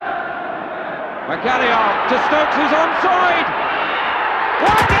Magalhael to Stokes, who's onside. 1-0.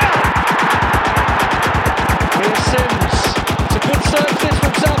 Here's Sims. It's a good serve this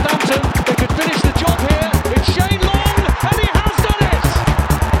from Southampton. They could finish the job here. It's Shane Long, and he has done it.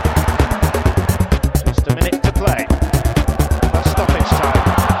 Just a minute to play. That's stoppage time.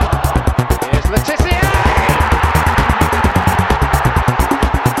 Here's Letizia.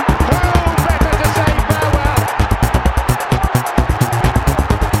 Who better to say farewell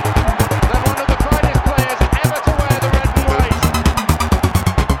than one of the finest players ever to wear the red and white.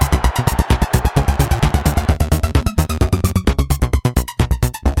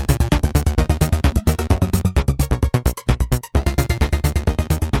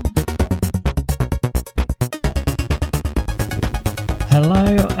 Hello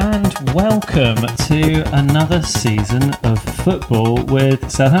and welcome to another season of football with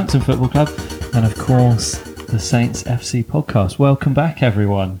Southampton Football Club and of course the Saints FC podcast. Welcome back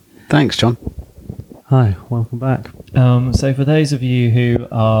everyone. Thanks, John. Hi, welcome back. So for those of you who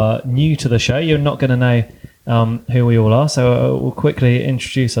are new to the show, you're not going to know who we all are, so we'll quickly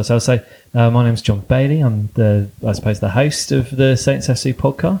introduce ourselves. So my name's John Bailey. I'm the host of the Saints FC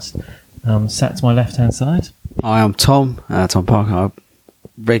podcast. Sat to my left-hand side. Hi, I'm Tom Parker. I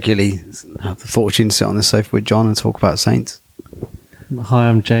regularly have the fortune to sit on the sofa with John and talk about Saints. Hi,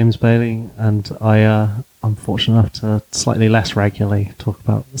 I'm James Bailey, and I'm fortunate enough to slightly less regularly talk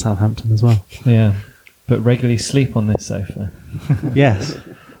about Southampton as well. Yeah, but regularly sleep on this sofa. Yes.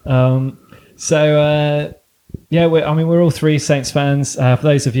 We're all three Saints fans. For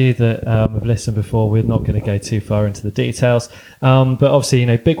those of you that have listened before, we're not going to go too far into the details. But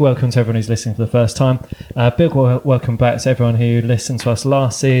obviously, big welcome to everyone who's listening for the first time. Big welcome back to everyone who listened to us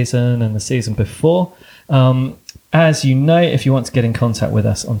last season and the season before. As you know, if you want to get in contact with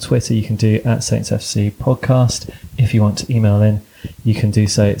us on Twitter, you can do at SaintsFC Podcast. If you want to email in, you can do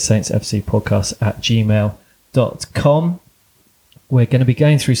so at saintsfcpodcast@gmail.com. We're going to be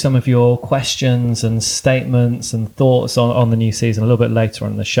going through some of your questions and statements and thoughts on the new season a little bit later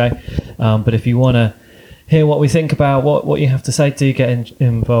on in the show. But if you want to hear what we think about what you have to say, do get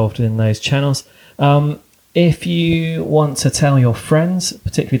involved in those channels. If you want to tell your friends,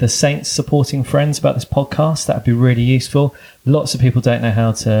 particularly the Saints supporting friends, about this podcast, that would be really useful. Lots of people don't know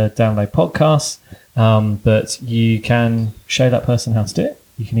how to download podcasts, but you can show that person how to do it.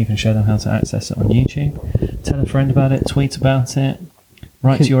 You can even show them how to access it on YouTube. Tell a friend about it, tweet about it,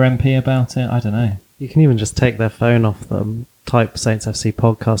 write to your MP about it. I don't know. You can even just take their phone off them, type Saints FC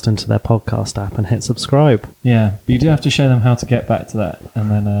Podcast into their podcast app and hit subscribe. Yeah, but you do have to show them how to get back to that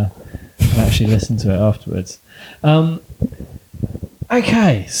and then actually listen to it afterwards.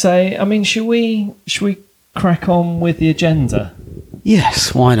 Okay, so, should we crack on with the agenda?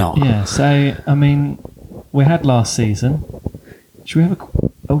 Yes, why not? Yeah, so, we had last season. Should we have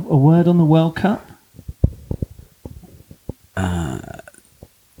a word on the World Cup?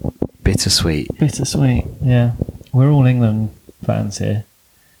 Bittersweet, yeah. We're all England fans here.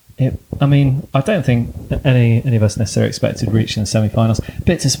 I don't think any of us necessarily expected reaching the semi-finals. A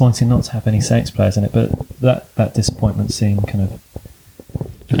bit disappointing not to have any Saints players in it, but that disappointment seemed kind of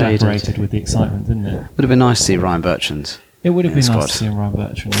evaporated with the excitement, didn't it? Would have been nice to see Ryan Bertrand. It would have been squad. nice to see Ryan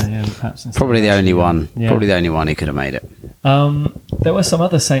Bertrand. Yeah, perhaps Probably the only one. Yeah. Probably the only one who could have made it. There were some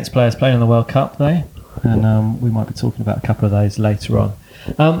other Saints players playing in the World Cup, though, and we might be talking about a couple of those later on.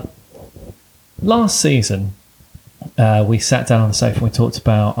 Last season, we sat down on the sofa and we talked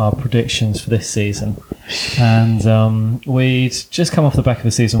about our predictions for this season. And we'd just come off the back of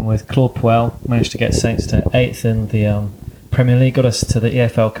the season with Claude Puel, managed to get Saints to 8th in the Premier League, got us to the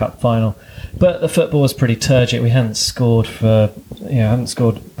EFL Cup final. But the football was pretty turgid. We hadn't scored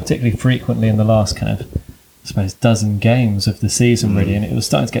particularly frequently in the last dozen games of the season, really, and it was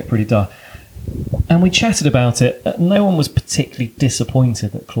starting to get pretty dark. And we chatted about it. No one was particularly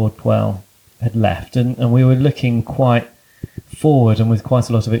disappointed that Claude Puel had left, and we were looking quite forward and with quite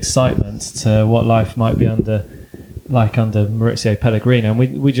a lot of excitement to what life might be under Maurizio Pellegrino.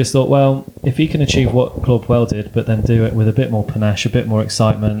 And we just thought, well, if he can achieve what Claude Puel did, but then do it with a bit more panache, a bit more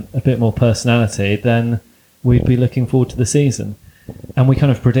excitement, a bit more personality, then we'd be looking forward to the season. And we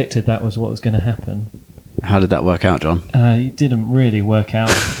kind of predicted that was what was going to happen. How did that work out, John? It didn't really work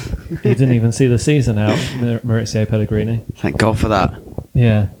out. He didn't even see the season out, Maurizio Pellegrini. Thank God for that.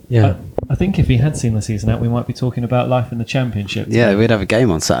 Yeah. Yeah. I think if he had seen the season out, we might be talking about life in the Championship. Yeah, we'd have a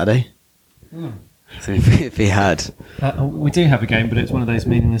game on Saturday. So if he had. We do have a game, but it's one of those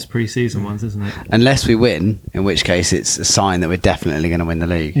meaningless pre-season ones, isn't it? Unless we win, in which case it's a sign that we're definitely going to win the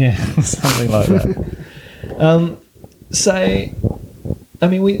league. Yeah, something like that.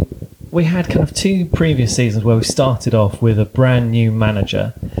 We had kind of two previous seasons where we started off with a brand new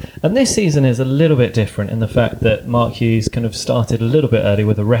manager, And this season is a little bit different in the fact that Mark Hughes kind of started a little bit early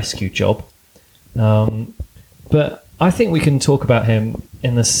with a rescue job. But I think we can talk about him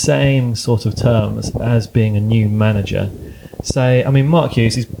in the same sort of terms as being a new manager. So, I mean, Mark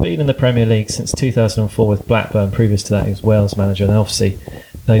Hughes, he's been in the Premier League since 2004 with Blackburn. Previous to that, he was Wales manager. And obviously,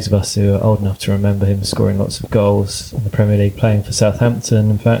 those of us who are old enough to remember him scoring lots of goals in the Premier League, playing for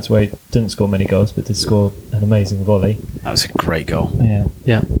Southampton, in fact, where he didn't score many goals, but did score an amazing volley. That was a great goal. Yeah.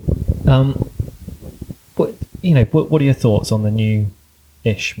 Yeah. What are your thoughts on the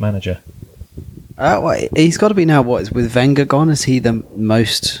new-ish manager? Well, he's got to be now. What is with Wenger gone? Is he the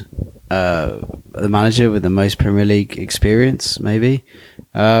most the manager with the most Premier League experience? Maybe.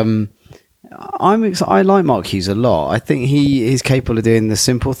 I like Mark Hughes a lot. I think he is capable of doing the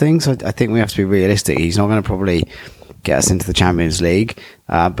simple things. I think we have to be realistic. He's not going to probably get us into the Champions League,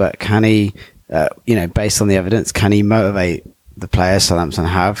 but can he? Based on the evidence, can he motivate the players Southampton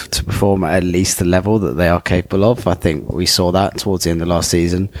have to perform at least the level that they are capable of? I think we saw that towards the end of last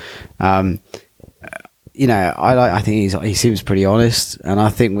season. I think he seems pretty honest, and I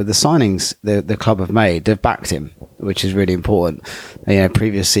think with the signings the club have made, they've backed him, which is really important.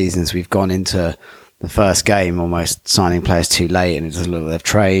 Previous seasons we've gone into the first game almost signing players too late, and it doesn't look like they've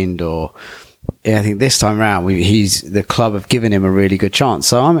trained. I think this time around the club have given him a really good chance.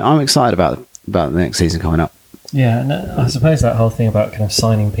 So I'm excited about the next season coming up. Yeah, and I suppose that whole thing about kind of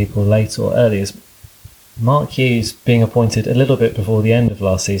signing people late or early is Mark Hughes being appointed a little bit before the end of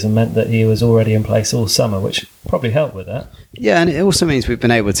last season meant that he was already in place all summer, which probably helped with that. Yeah, and it also means we've been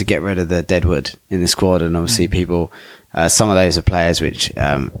able to get rid of the deadwood in the squad, and obviously people, some of those are players which,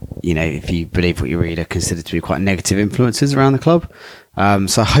 if you believe what you read, are considered to be quite negative influences around the club.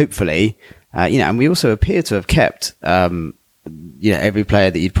 So hopefully, and we also appear to have kept, every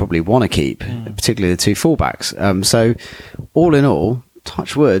player that you'd probably want to keep, particularly the two fullbacks. So all in all,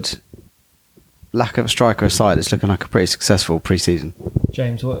 touch wood, lack of a striker aside, it's looking like a pretty successful pre-season.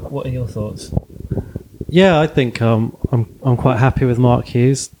 James, what are your thoughts? Yeah, I think I'm quite happy with Mark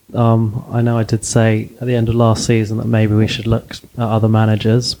Hughes. I know I did say at the end of last season that maybe we should look at other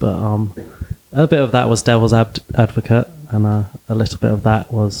managers, but a bit of that was devil's advocate, and a little bit of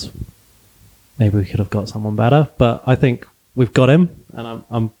that was maybe we could have got someone better. But I think we've got him, and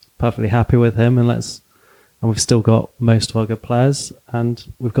I'm perfectly happy with him, and we've still got most of our good players, and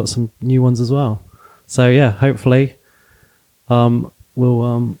we've got some new ones as well. So yeah, hopefully,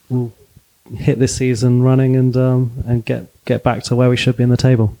 we'll hit this season running and get back to where we should be in the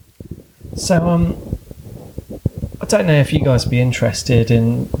table. So I don't know if you guys would be interested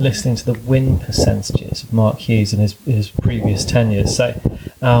in listening to the win percentages of Mark Hughes and his previous tenures. So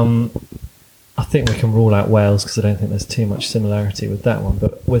I think we can rule out Wales because I don't think there's too much similarity with that one.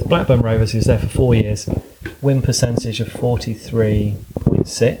 But with Blackburn Rovers, he was there for 4 years, win percentage of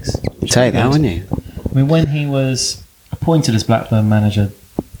 43.6. Take that, wouldn't you? I mean, when he was appointed as Blackburn manager,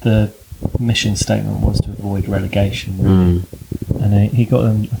 the mission statement was to avoid relegation, really. And he got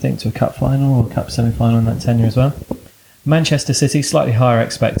them, I think, to a cup final or a cup semi-final in that tenure as well. Manchester City, slightly higher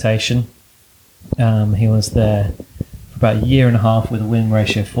expectation. He was there for about a year and a half with a win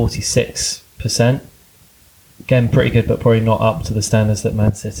ratio of 46%. Again, pretty good, but probably not up to the standards that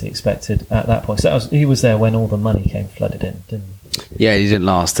Man City expected at that point. So he was there when all the money came flooded in, didn't he? Yeah, he didn't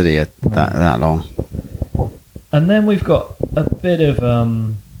last, did he, that long? And then we've got a bit of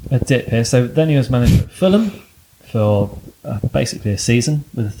a dip here. So then he was manager at Fulham for basically a season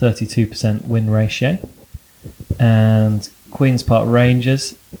with a 32% win ratio. And Queen's Park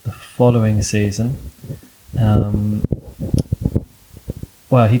Rangers the following season.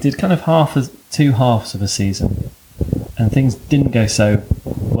 He did kind of two halves of a season, and things didn't go so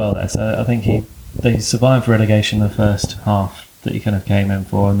well there. So I think they survived relegation the first half that he kind of came in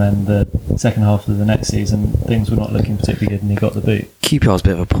for, and then the second half of the next season things were not looking particularly good, and he got the boot. QPR's a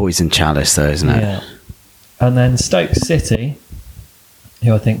bit of a poison chalice, though, isn't it? Yeah. And then Stoke City,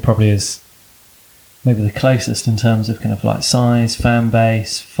 who I think probably is maybe the closest in terms of kind of like size, fan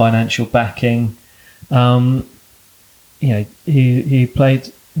base, financial backing. He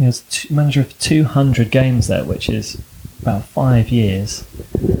played. He was manager of 200 games there, which is about 5 years,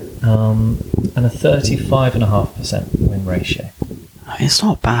 and a 35.5% win ratio. It's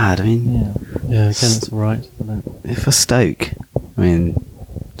not bad. I mean, again, it's all right. For Stoke,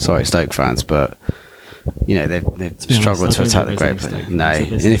 sorry, Stoke fans, but they've struggled to attack the great player. No,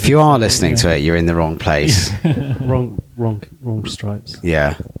 and if you are listening to it, you're in the wrong place. wrong stripes.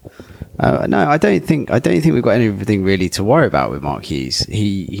 Yeah. No, I don't think we've got anything really to worry about with Mark Hughes.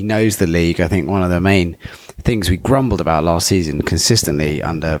 He knows the league. I think one of the main things we grumbled about last season consistently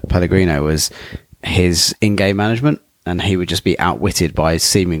under Pellegrino was his in-game management. and he would just be outwitted by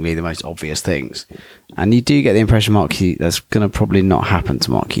seemingly the most obvious things. And you do get the impression Mark Hughes, that's going to probably not happen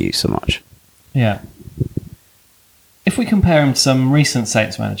to Mark Hughes so much. Yeah. If we compare him to some recent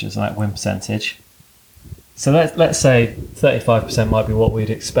Saints managers like win percentage, so let's say 35% might be what we'd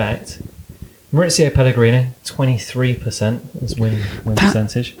expect. Maurizio Pellegrini, 23% was win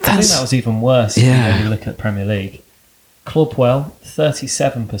percentage. I think that was even worse when you look at Premier League. Clubwell,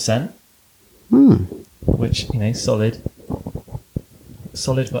 37%, which, solid.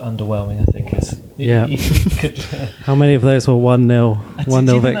 Solid but underwhelming, I think. Yeah. Could, How many of those were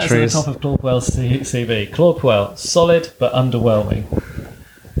 1-0 victories? That's at the top of Claude CV. Claude, solid but underwhelming.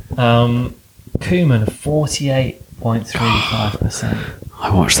 Koeman, 48.35%.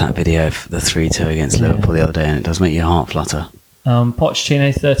 I watched that video of the 3-2 against Liverpool the other day, and it does make your heart flutter.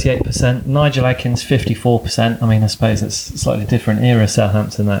 Pochettino, 38%. Nigel Adkins, 54%. I mean, I suppose it's a slightly different era,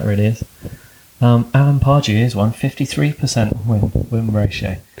 Southampton, that really is. Alan Pardew is 53% win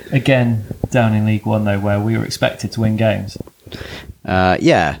ratio. Again, down in League One, though, where we were expected to win games. But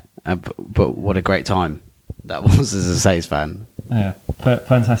what a great time that was as a Saints fan. Yeah,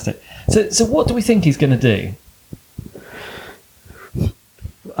 fantastic. So what do we think he's going to do?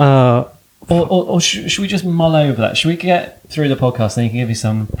 Or should we just mull over that? Should we get through the podcast and you can give me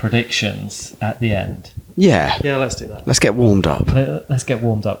some predictions at the end? Yeah, let's do that. Let's get warmed up. Let's get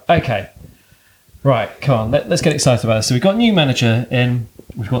warmed up. Okay. Right, come on. Let's get excited about this. So we've got a new manager in.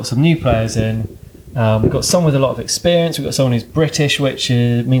 We've got some new players in. We've got someone with a lot of experience. We've got someone who's British, which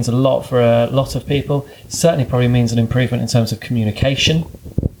means a lot for a lot of people. Certainly probably means an improvement in terms of communication.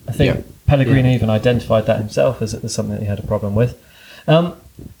 I think Pellegrini even identified that himself as something that he had a problem with.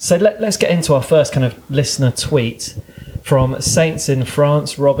 So let's get into our first kind of listener tweet from Saints in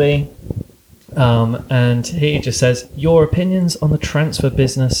France, Robbie. And he just says, your opinions on the transfer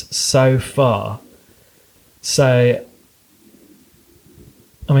business so far. So,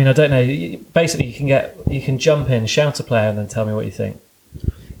 I mean, I don't know. Basically, you can jump in, shout a player, and then tell me what you think.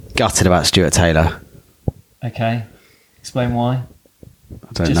 Gutted about Stuart Taylor. Okay, explain why.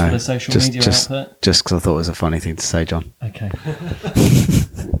 I don't know. Just for the social media output? Just because I thought it was a funny thing to say, John. Okay.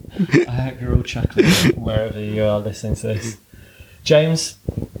 I hope you're all chuckling wherever you are listening to this. James,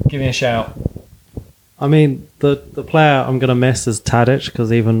 give me a shout. I mean, the player I'm going to miss is Tadic,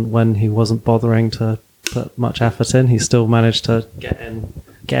 because even when he wasn't bothering to put much effort in, he still managed to get in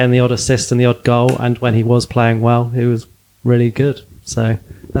the odd assist and the odd goal, and when he was playing well, he was really good. So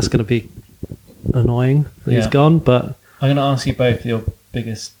that's going to be annoying that he's gone, but... I'm going to ask you both your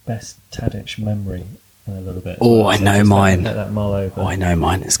best Tadic memory in a little bit. Oh, I know mine. Let that mull over. Oh, I know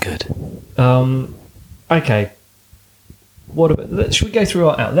mine. It's good. Okay. What about? Should we go through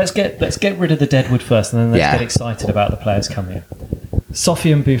our out? Let's get rid of the deadwood first, and then let's get excited about the players coming in.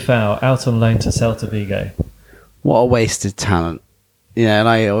 Sofiane Boufal out on loan to Celta Vigo. What a wasted talent.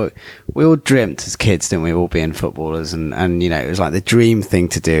 And we all dreamt as kids, didn't we, all being footballers, and it was like the dream thing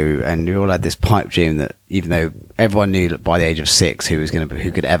to do, and we all had this pipe dream that even though everyone knew that by the age of 6 who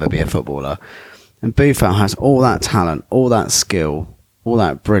could ever be a footballer, and Boufal has all that talent, all that skill, all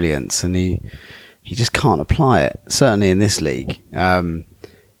that brilliance, and he just can't apply it, certainly in this league.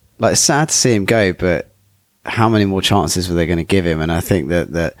 It's sad to see him go, but how many more chances were they going to give him? And I think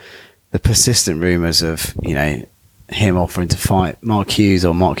that the persistent rumours of, him offering to fight Mark Hughes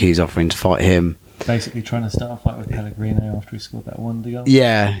or Mark Hughes offering to fight him. Basically trying to start a fight with Pellegrini after he scored that wonder goal.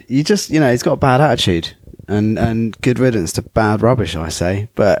 Yeah, you just, he's got a bad attitude and good riddance to bad rubbish, I say.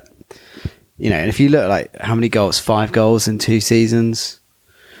 But, and if you look like how many goals, 5 goals in 2 seasons,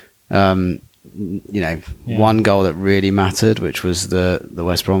 one goal that really mattered, which was the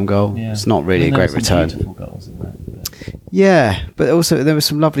West Brom goal. Yeah. It's not really a great return. Beautiful goals in that. Yeah, but also there were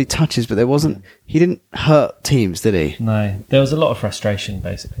some lovely touches, but he didn't hurt teams, did he? No, there was a lot of frustration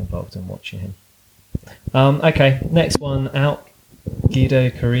basically involved in watching him. Okay, next one out, Guido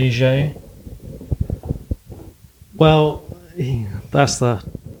Carrillo. Well, he's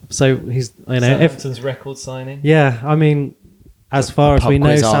Southampton's record signing. Yeah, I mean, as far as we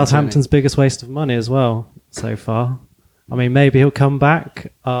know, Southampton's biggest waste of money as well so far. I mean, maybe he'll come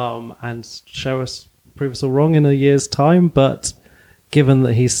back and prove us all wrong in a year's time, but given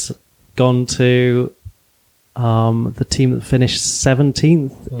that he's gone to the team that finished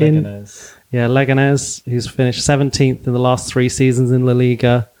 17th Leganés, who's finished 17th in the last 3 seasons in La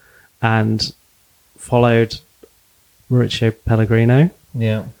Liga and followed Mauricio Pellegrino.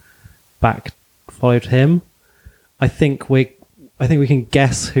 Yeah. Followed him. I think we can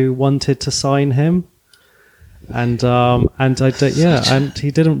guess who wanted to sign him. and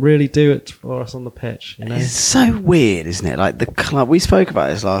he didn't really do it for us on the pitch. You know, It's so weird, isn't it? Like the club, we spoke about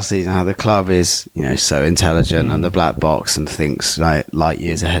this last season, how the club is, so intelligent and the black box and thinks like light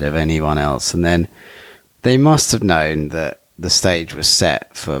years ahead of anyone else. And then they must have known that the stage was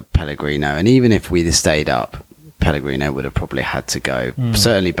set for Pellegrino. And even if we'd have stayed up, Pellegrino would have probably had to go,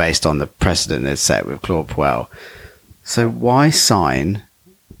 certainly based on the precedent they'd set with Claude Puel. So why sign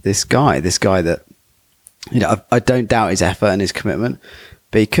this guy that, I don't doubt his effort and his commitment,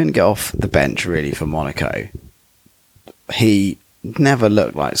 but he couldn't get off the bench really for Monaco. He never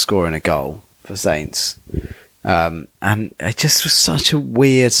looked like scoring a goal for Saints. And it just was such a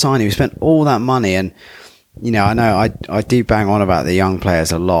weird signing. We spent all that money, and I know I do bang on about the young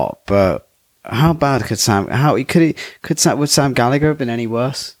players a lot, but how bad would Sam Gallagher have been any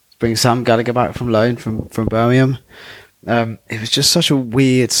worse? Bring Sam Gallagher back from loan from Birmingham. It was just such a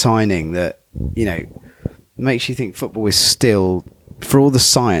weird signing that makes you think football is still, for all the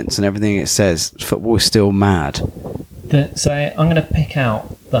science and everything it says, football is still mad. So I'm going to pick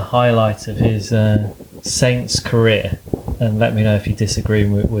out the highlight of his Saints career, and let me know if you disagree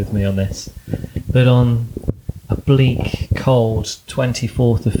with me on this. But on a bleak, cold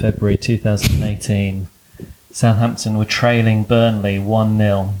 24th of February 2018, Southampton were trailing Burnley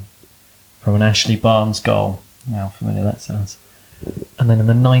 1-0 from an Ashley Barnes goal. How familiar that sounds. And then in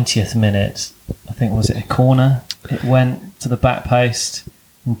the 90th minute, I think, was it a corner? It went to the back post,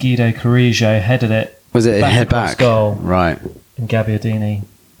 and Guido Carrillo headed it. Was it a head across back? Goal, Right. and Gabbiadini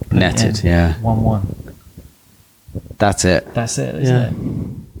put Netted, it in. yeah. 1-1. That's it. That's it, isn't Yeah. it?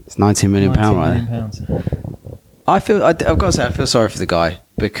 It's £19 million, right? £19 I've got to say, I feel sorry for the guy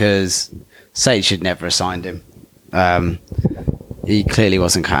because Sage should never have signed him. He clearly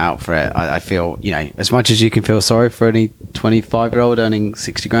wasn't cut out for it. I feel, as much as you can feel sorry for any 25-year-old earning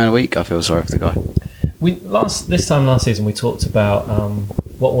 60 grand a week, I feel sorry for the guy. This time last season we talked about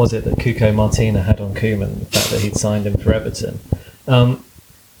what was it that Cuco Martina had on Koeman, the fact that he'd signed him for Everton.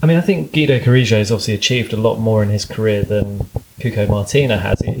 I think Guido Carrillo has obviously achieved a lot more in his career than Cuco Martina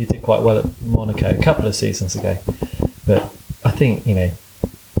has. He did quite well at Monaco a couple of seasons ago, but I think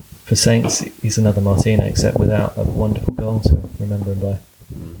for Saints he's another Martina, except without a wonderful goal to remember him by.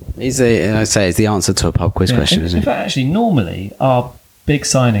 He's the answer to a pub quiz question, isn't In he? fact, actually, normally our big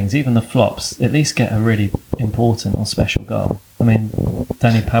signings, even the flops, at least get a really important or special goal. I mean,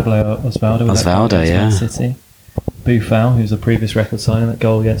 Danny Pablo Osvaldo with that goal Osvaldo, against yeah. Man City. Boufal, who's a previous record signing, that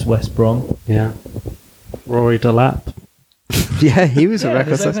goal against West Brom. yeah. Rory Delap. Yeah, he was a Yeah,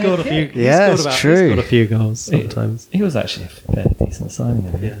 record. there's Scored a few. Yeah, it's true. He's got a few goals sometimes. He was actually a fairly decent signing.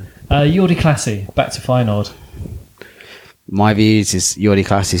 Jordi Clasie, back to Feyenoord. My views is Jordi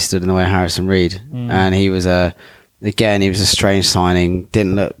Clasie stood in the way of Harrison Reed, and he was a strange signing.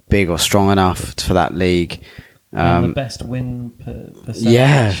 Didn't look big or strong enough for that league. The best win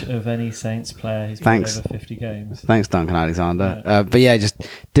percentage of any Saints player. He's played over 50 games. Thanks, Duncan Alexander. Yeah. But just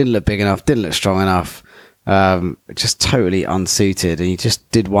didn't look big enough. Didn't look strong enough. Just totally unsuited, and you just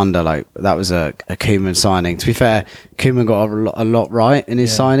did wonder, like, that was a Koeman signing. To be fair, Koeman got a lot right in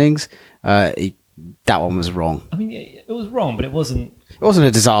his signings. That one was wrong. I mean, it was wrong, but it wasn't. It wasn't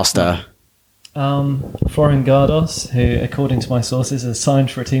a disaster. Florian Gardos, who, according to my sources, has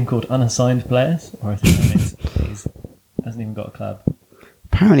signed for a team called Unassigned Players, or I think that means he hasn't even got a club.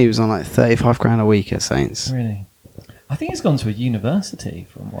 Apparently, he was on like 35 grand a week at Saints. Really? I think he's gone to a university,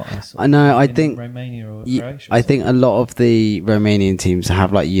 from what I saw. I know. I in think Romania or Croatia. I think a lot of the Romanian teams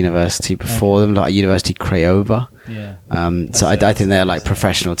have like university before them, like University Craiova. Yeah. So I think they're like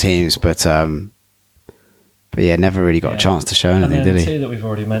professional teams, but yeah, never really got a chance to show anything, and then did the he? two that we've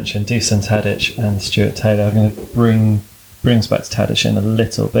already mentioned, Dusan Tadic and Stuart Taylor, are going to bring us back to Tadic in a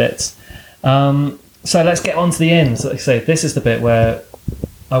little bit. So let's get on to the end. So, like I say, this is the bit where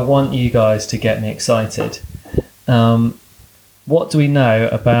I want you guys to get me excited. What do we know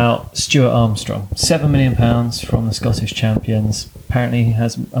about Stuart Armstrong? £7 million from the Scottish champions. Apparently he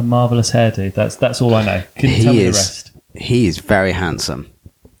has a marvellous hairdo. That's all I know. Can you tell me the rest? He is very handsome.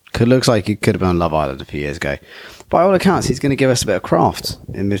 Looks like he could have been on Love Island a few years ago. By all accounts, he's going to give us a bit of craft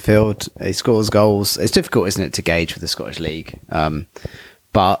in midfield. He scores goals. It's difficult, isn't it, to gauge for the Scottish League?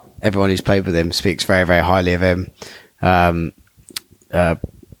 But everyone who's played with him speaks very, very highly of him.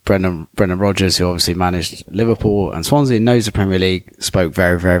 Brendan Rodgers, who obviously managed Liverpool and Swansea, knows the Premier League, spoke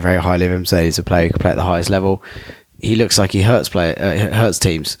very, very, very highly of him, said he's a player who can play at the highest level. He looks like he hurts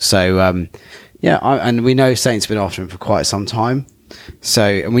teams. So, and we know Saints have been after him for quite some time. So,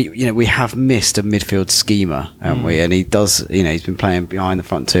 and we have missed a midfield schemer, haven't we? And he does, he's been playing behind the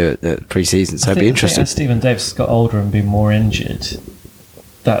front two at pre-season, so it'd be interesting. As Stephen Davis has got older and been more injured,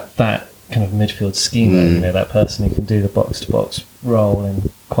 that kind of midfield schemer. You know, that person who can do the box-to-box role in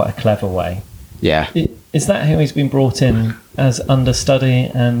quite a clever way. Yeah. Is that who he's been brought in as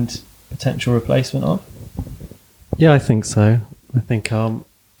understudy and potential replacement of? Yeah, I think so. I think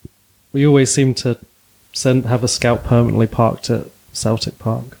we always seem to have a scout permanently parked at Celtic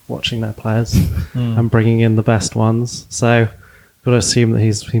Park, watching their players and bringing in the best ones. So I've got to assume that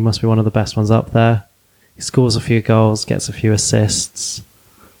he must be one of the best ones up there. He scores a few goals, gets a few assists,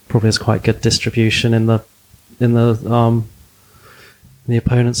 probably has quite good distribution in the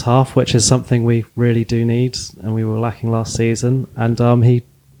opponent's half, which is something we really do need, and we were lacking last season. And he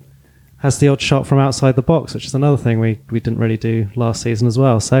has the odd shot from outside the box, which is another thing we didn't really do last season as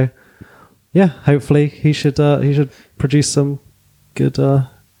well. So yeah, hopefully he should produce some good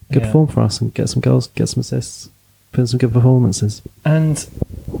form for us and get some goals, get some assists, put in some good performances. And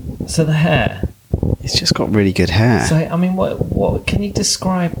so the hair. He's just got really good hair. So I mean, what can you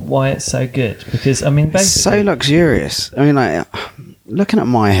describe why it's so good? Because I mean, It's basically, so luxurious. I mean, like, looking at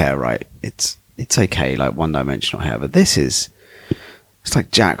my hair, right? It's okay, like one-dimensional hair, but it's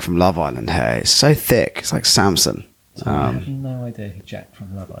like Jack from Love Island hair. It's so thick. It's like Samson. I have no idea who Jack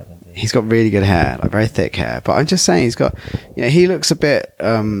from Love Island is. He's got really good hair, like very thick hair. But I'm just saying, he's got, he looks a bit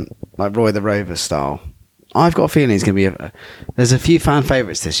like Roy the Rover style. I've got a feeling he's going to be there's a few fan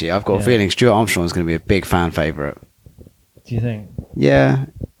favourites this year. I've got a feeling Stuart Armstrong is going to be a big fan favourite. Do you think? Yeah,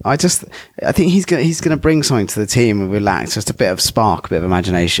 I think he's going to bring something to the team and relax, just a bit of spark, a bit of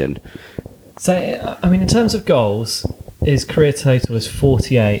imagination. So I mean, in terms of goals, his career total is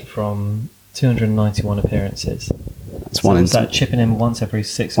 48 from 291 appearances. It's one in that chipping in once every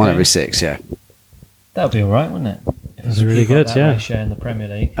 6 one games? every 6, yeah. That would be all right, wouldn't it? If That's we really keep up good, that yeah. ratio in the Premier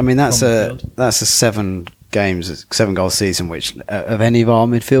League. I mean, that's from a midfield. 7 goal season, which of any of our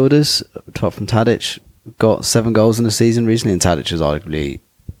midfielders, apart from Tadic, got 7 goals in a season recently, and Tadic is arguably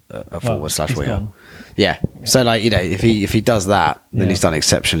a forward slash he's winger. gone. Yeah. So like, if he does that, then Yeah. he's done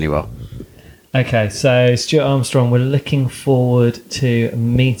exceptionally well. Okay, so Stuart Armstrong, we're looking forward to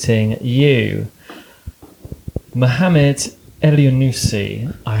meeting you. Mohamed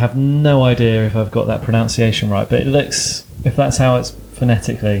Elyounoussi. I have no idea if I've got that pronunciation right, but it looks, if that's how it's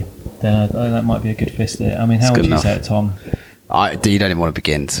phonetically, then that might be a good fist there. I mean, how It's would good you enough. say it, Tom? You don't even want to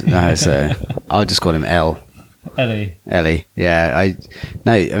begin. No, so I'll just call him Ellie. Ellie. Yeah. I mean,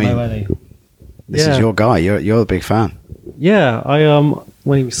 No, Ellie. this Yeah. is your guy. You're a big fan. Yeah,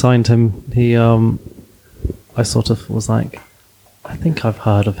 when we signed him, I sort of was like, I think I've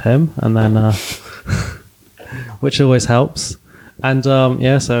heard of him, and then which always helps. And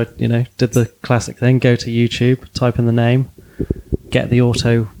so did the classic thing: go to YouTube, type in the name, get the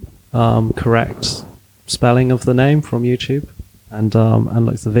auto correct spelling of the name from YouTube, and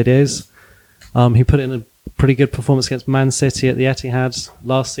look at the videos. He put in a pretty good performance against Man City at the Etihad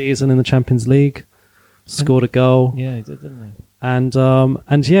last season in the Champions League. Scored a goal. Yeah, he did, didn't he?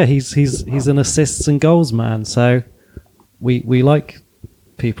 And yeah, he's an assists and goals man. So we like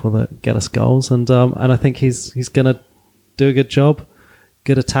people that get us goals, and I think he's gonna do a good job.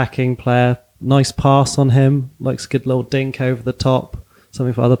 Good attacking player, nice pass on him, likes a good little dink over the top,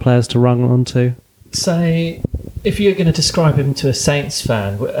 something for other players to run onto. So, if you're going to describe him to a Saints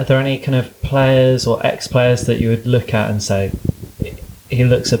fan, are there any kind of players or ex-players that you would look at and say, he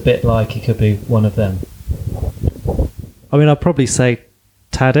looks a bit like he could be one of them? I mean, I'd probably say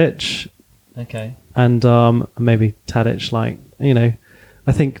Tadic, Okay. and maybe Tadic,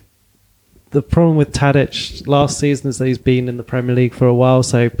 I think the problem with Tadic last season is that he's been in the Premier League for a while,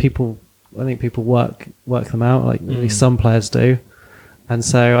 so I think people work them out, like at least some players do. And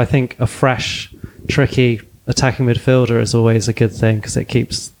so I think a fresh, tricky attacking midfielder is always a good thing because it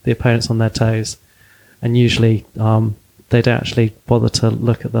keeps the opponents on their toes. And usually they don't actually bother to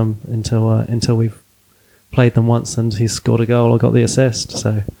look at them until we've played them once and he's scored a goal or got the assist.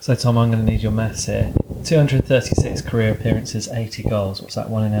 So Tom, I'm going to need your maths here. 236 career appearances, 80 goals. What's that?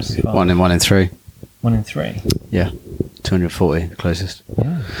 1 in every 5? 1 in 3. 1 in 3. Yeah. 240, the closest.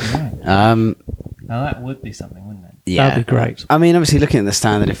 Yeah, right. Now that would be something, wouldn't it? Yeah. that'd be great. I mean, obviously, looking at the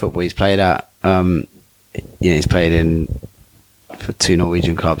standard of football he's played at, he's played for 2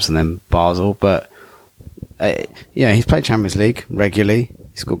 Norwegian clubs and then Basel, but he's played Champions League regularly.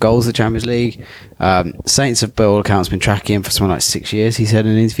 He's got goals in the Champions League. Saints have, by all accounts, been tracking him for something like 6 years. He said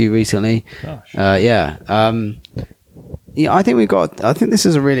in an interview recently. Gosh. I think this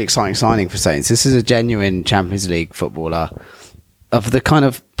is a really exciting signing for Saints. This is a genuine Champions League footballer, of the kind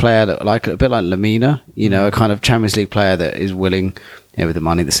of player that, like a bit like Lamina, a kind of Champions League player that is willing, with the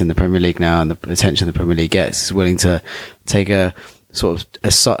money that's in the Premier League now and the attention the Premier League gets, is willing to take a sort of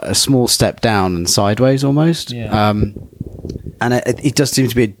a small step down and sideways almost. Yeah. And it does seem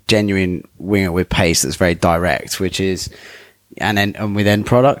to be a genuine winger with pace that's very direct, which is, and with end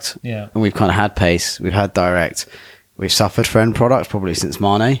product. Yeah. And we've kind of had pace, we've had direct, we've suffered for end product probably since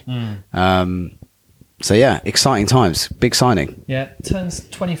Mane. So yeah, exciting times, big signing. Yeah, turns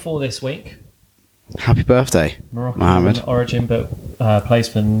 24 this week. Happy birthday, Moroccan Mohamed. origin, but plays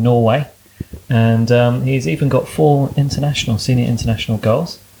for Norway. And he's even got 4 senior international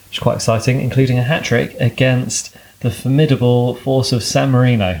goals, which is quite exciting, including a hat-trick against the formidable force of San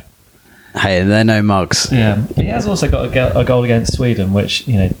Marino. Hey, they're no mugs. Yeah, he has also got a goal against Sweden, which,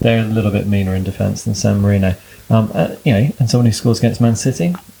 they're a little bit meaner in defence than San Marino. And someone who scores against Man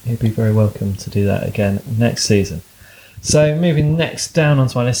City, he'd be very welcome to do that again next season. So moving next down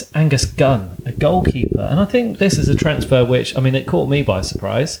onto my list, Angus Gunn, a goalkeeper. And I think this is a transfer which, it caught me by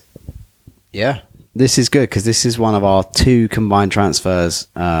surprise. Yeah, this is good because this is one of our 2 combined transfers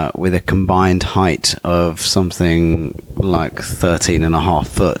with a combined height of something like 13.5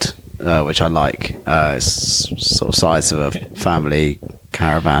 foot, which I like. It's sort of size of a family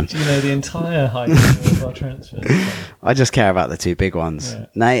caravan. Do you know the entire height of our transfers? I just care about the 2 big ones. Yeah.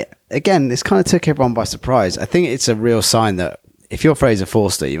 Now, again, this kind of took everyone by surprise. I think it's a real sign that if you're Fraser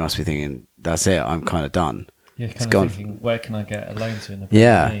Forster, you must be thinking, that's it, I'm kind of done. You're It's kind of gone. thinking, where can I get a loan to in the Premier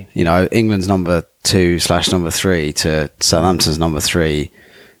Yeah, League? England's number 2/number 3 to Southampton's number 3.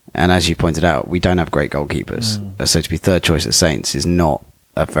 And as you pointed out, we don't have great goalkeepers. So to be third choice at Saints is not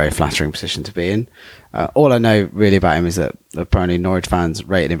a very flattering position to be in. All I know really about him is that apparently Norwich fans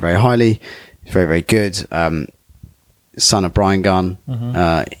rated him very highly. He's very, very good. Son of Brian Gunn.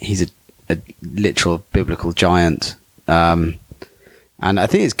 He's a literal biblical giant. And I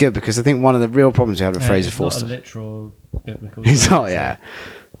think it's good because I think one of the real problems we had with Fraser he's not Forster. a literal biblical He's giant, not, yeah.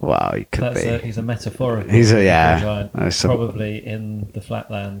 Well, he could be. He's a metaphorical He's a- biblical yeah. giant, Oh, so- probably in the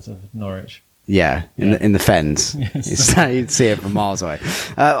flatlands of Norwich. Yeah, in the fens. You'd see it from miles away.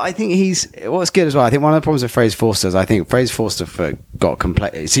 I think what's good as well. I think one of the problems with Fraser Forster is I think Fraser Forster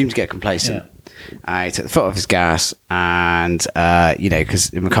he seemed to get complacent. He took the foot off his gas, and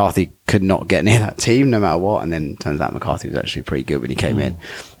because McCarthy could not get near that team no matter what, and then turns out McCarthy was actually pretty good when he came in.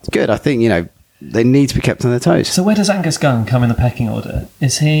 It's good. I think they need to be kept on their toes. So where does Angus Gunn come in the pecking order?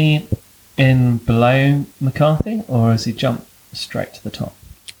 Is he in below McCarthy, or has he jumped straight to the top?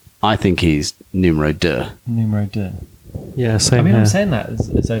 I think he's numero 2. Numero 2. Yeah, same I'm here. saying that as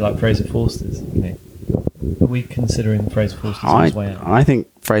though like Fraser Forster's. Are we considering Fraser Forster's on his way out? I think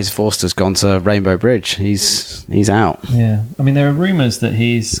Fraser Forster's gone to Rainbow Bridge. He's out. Yeah, there are rumours that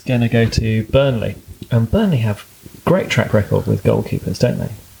he's going to go to Burnley, and Burnley have great track record with goalkeepers, don't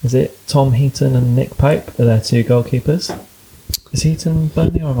they? Is it Tom Heaton and Nick Pope are their 2 goalkeepers? Is Heaton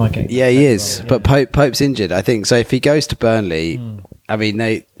Burnley, or am I getting? Yeah, he is. wrong? But Pope's injured. I think so. If he goes to Burnley,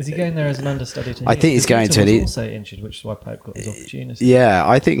 Is he going there as an understudy to I think he's going to. Heaton was also injured, which is why Pope got his opportunity. Yeah,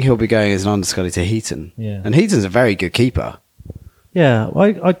 I think he'll be going as an understudy to Heaton. Yeah. And Heaton's a very good keeper. Yeah,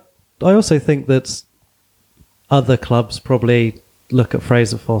 I also think that other clubs probably look at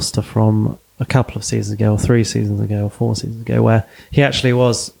Fraser Forster from a couple of seasons ago, or 3 seasons ago, or 4 seasons ago, where he actually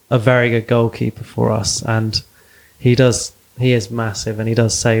was a very good goalkeeper for us, and he is massive, and he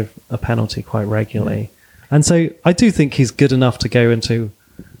does save a penalty quite regularly. And so I do think he's good enough to go into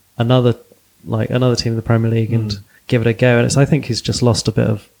another team in the Premier League and give it a go. And I think he's just lost a bit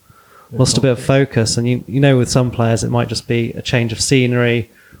of focus. And with some players, it might just be a change of scenery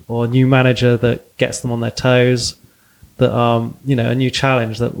or a new manager that gets them on their toes. That a new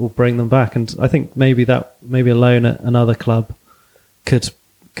challenge that will bring them back. And I think maybe a loan at another club could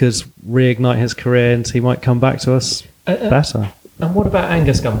reignite his career, and he might come back to us better. And what about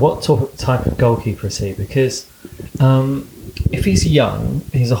Angus Gunn? What type of goalkeeper is he? Because if he's young,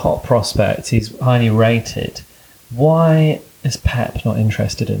 he's a hot prospect, he's highly rated, why is Pep not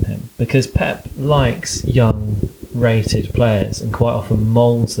interested in him? Because Pep likes young, rated players and quite often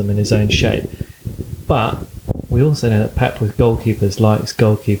moulds them in his own shape. But we also know that Pep with goalkeepers likes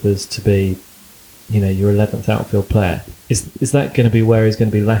goalkeepers to be, your 11th outfield player. Is that going to be where he's going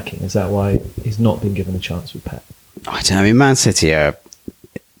to be lacking? Is that why he's not been given a chance with Pep? I don't know. I mean, Man City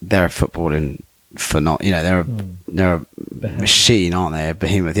they're a footballing they're a machine, aren't they? A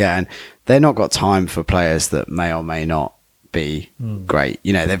behemoth, yeah. And they've not got time for players that may or may not be great.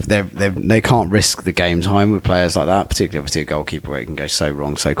 They can't risk the game time with players like that, particularly obviously a goalkeeper where it can go so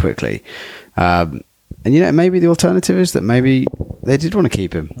wrong so quickly. And maybe the alternative is that maybe they did want to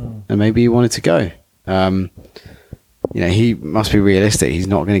keep him, and maybe he wanted to go. He must be realistic. He's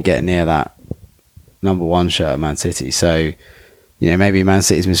not going to get near that number 1 shirt at Man City. So, maybe Man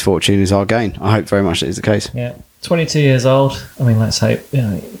City's misfortune is our gain. I hope very much that is the case. Yeah, 22 years old. Let's hope.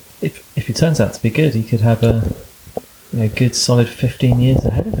 If he turns out to be good, he could have good solid 15 years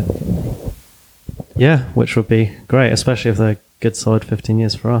ahead of him, couldn't he? Yeah, which would be great, especially if they're good solid 15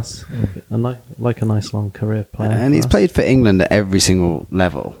 years for us. And like a nice long career player. And he's played for England at every single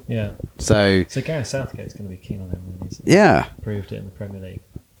level. Yeah. So Gareth Southgate's going to be keen on him when he's yeah, proved it in the Premier League.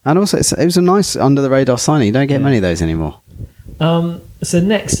 and also it was a nice under the radar signing. You don't get many of those anymore. So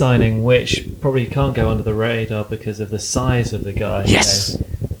next signing, which probably can't go under the radar because of the size of the guy. Yes.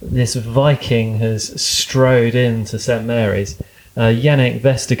 This Viking has strode into St Mary's. Yannick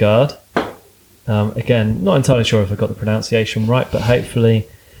Vestergaard. Again, not entirely sure if I got the pronunciation right, but hopefully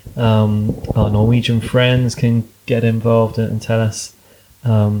our Norwegian friends can get involved and tell us.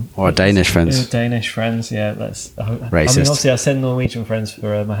 Or our Danish friends. Danish friends, yeah. Racist. I mean, Racist. obviously, I send Norwegian friends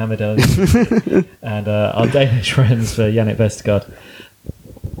for Mohammed Ali and our Danish friends for Yannick Vestergaard.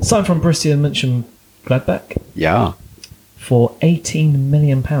 Signed from Borussia Mönchengladbach Yeah. for £18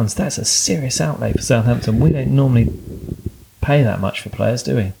 million. That's a serious outlay for Southampton. We don't normally pay that much for players,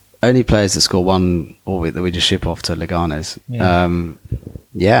 do we? Only players that score one orbit that we just ship off to Leganes. Yeah.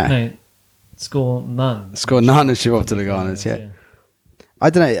 Yeah. No, score none. Score none and ship off to Leganes, yeah. I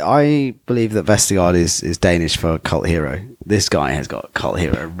don't know. I believe that Vestergaard is Danish for cult hero. This guy has got cult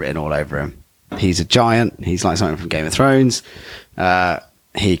hero written all over him. He's a giant. He's like something from Game of Thrones.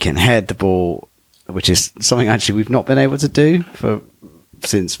 He can head the ball, which is something actually we've not been able to do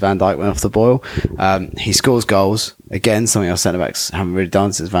since Van Dijk went off the boil. He scores goals. Again, something our centre-backs haven't really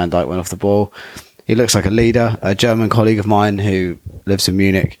done since Van Dijk went off the ball. He looks like a leader. A German colleague of mine who lives in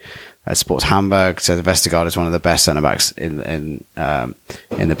Munich supports Hamburg, says Vestergaard is one of the best centre-backs in the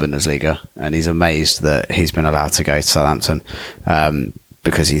Bundesliga, and he's amazed that he's been allowed to go to Southampton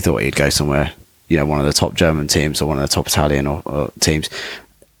because he thought he'd go somewhere, one of the top German teams or one of the top Italian or teams.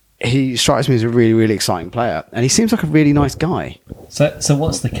 He strikes me as a really, really exciting player, and he seems like a really nice guy. So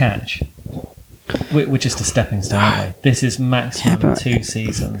what's the catch? We're just a stepping stone, aren't we? This is maximum 2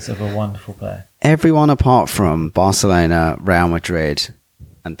 seasons of a wonderful player. Everyone apart from Barcelona, Real Madrid,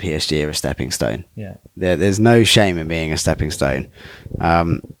 and PSG are a stepping stone. Yeah. There's no shame in being a stepping stone.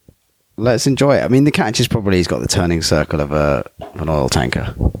 Let's enjoy it. I mean, the catch is probably he's got the turning circle of an oil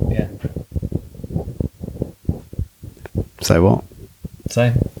tanker. Yeah. So what?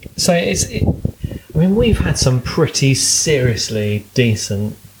 So I mean, we've had some pretty seriously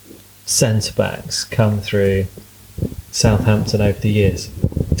decent centre backs come through Southampton over the years.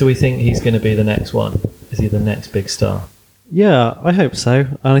 Do we think he's going to be the next one? Is he the next big star? Yeah, I hope so.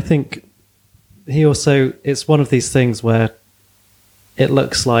 And I think it's one of these things where it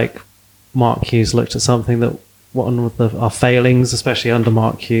looks like Mark Hughes looked at something that one of our failings, especially under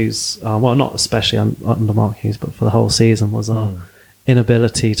Mark Hughes, well, not especially under Mark Hughes, but for the whole season, was our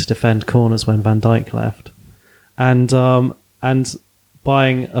inability to defend corners when Van Dijk left. And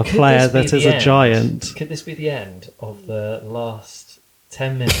buying a player that is a giant. Could this be the end of the last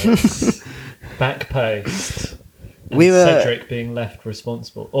 10 minutes back post? And Cedric being left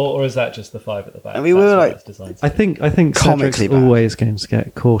responsible, or is that just the 5 at the back? I mean, I think Cedric's always going to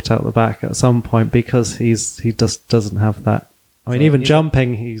get caught out the back at some point because he just doesn't have that. I mean, even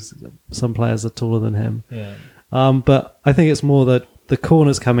jumping, some players are taller than him. Yeah. But I think it's more the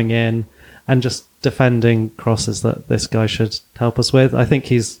corners coming in and just defending crosses that this guy should help us with. I think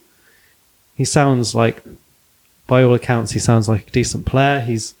he sounds like, by all accounts, he sounds like a decent player.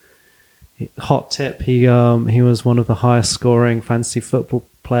 Hot tip, he was one of the highest scoring fantasy football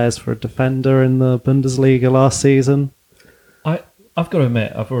players for a defender in the Bundesliga last season. I've got to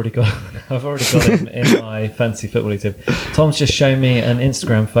admit, I've already got him in my fantasy football team. Tom's just shown me an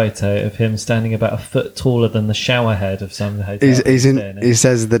Instagram photo of him standing about a foot taller than the shower head of some hotel. He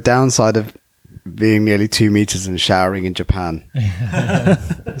says the downside of being nearly 2 meters and showering in Japan.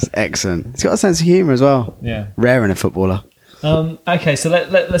 It's excellent. He's got a sense of humour as well. Yeah, rare in a footballer. Okay, so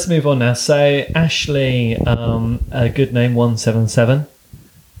let's move on now. So Ashley, a good name 177.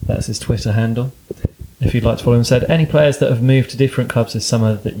 That's his Twitter handle. If you'd like to follow him, said, any players that have moved to different clubs this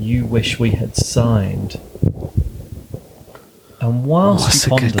summer that you wish we had signed? And whilst you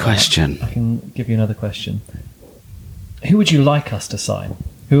ponder that's a good question. I can give you another question. Who would you like us to sign?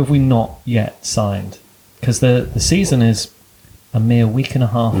 Who have we not yet signed? Because the season is a mere week and a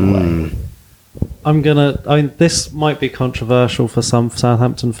half away. This might be controversial for some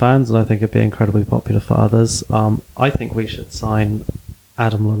Southampton fans, and I think it'd be incredibly popular for others. I think we should sign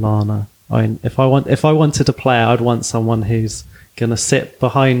Adam Lallana. I mean, if I wanted a player, I'd want someone who's going to sit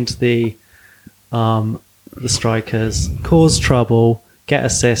behind the strikers, cause trouble, get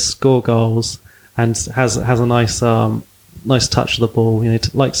assists, score goals, and has a nice touch of the ball.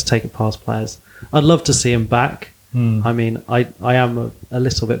 Likes to take it past players. I'd love to see him back. I mean, I am a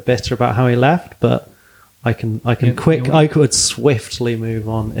little bit bitter about how he left, but I can You- I could swiftly move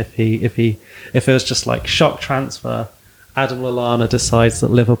on if it was just like shock transfer. Adam Lallana decides that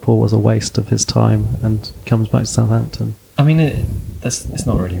Liverpool was a waste of his time and comes back to Southampton. I mean, it's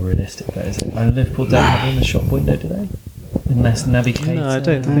not really realistic, though, is it? And Liverpool don't have him in the shop window, do they? Unless Naby Keita. No, I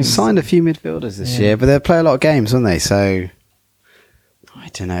don't They think signed a few midfielders this Yeah. year, but they'll play a lot of games, won't they? So I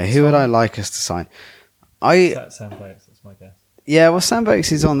don't know. Who would I like us to sign? That's Sam Vokes, that's my guess. Yeah, well, Sam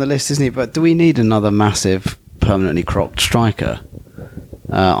Vokes is on the list, isn't he? But do we need another massive, permanently cropped striker?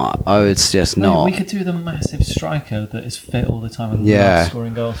 I would suggest not. We could do the massive striker that is fit all the time and Yeah. loves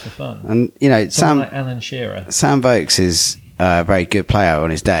scoring goals for fun. And you know, Someone like Alan Shearer. Sam Vokes is a very good player on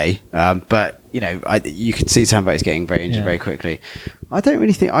his day, but you know, you could see Sam Vokes getting very injured Yeah. very quickly. I don't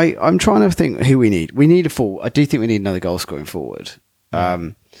really think. I'm trying to think who we need. We need a full. I do think we need another goal scoring forward.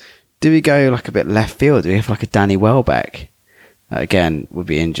 Do we go like a bit left field? Do we have like a Danny Welbeck? Again, would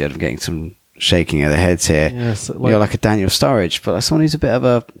be injured. I'm getting some shaking of the heads here. Yeah, so Like a Daniel Sturridge, but like someone who's a bit of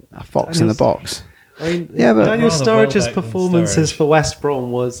a fox in the box. I mean, Yeah, but- Daniel Rather Sturridge's Welbeck than performances Sturridge. for West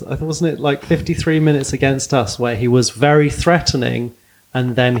Brom was, I think, wasn't it like 53 minutes against us where he was very threatening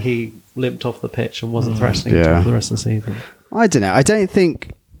and then he limped off the pitch and wasn't threatening Yeah. for the rest of the season. I don't know. I don't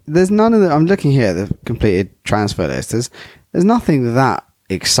think there's none of the. I'm looking here at the completed transfer list. There's nothing that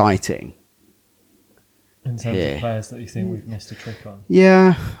exciting. In terms Yeah. of players that you think we've missed a trick on.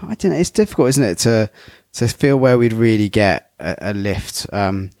 Yeah, I don't know. It's difficult, isn't it, to feel where we'd really get a lift.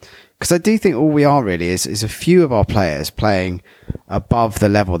 Because I do think all we are really is a few of our players playing above the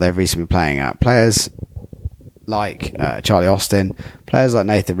level they've recently been playing at. Players like Charlie Austin, players like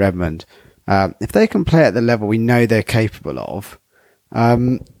Nathan Redmond. If they can play at the level we know they're capable of,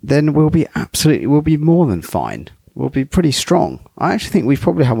 then we'll be more than fine. We'll be pretty strong. I actually think we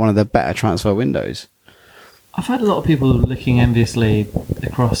probably have one of the better transfer windows. I've had a lot of people looking enviously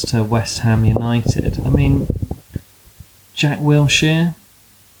across to West Ham United. I mean, Jack Wilshere,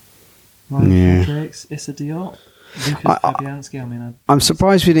 Ryan Yeah. Fredericks, Issa Diop, Lucas I- Fabianski. I mean, I'm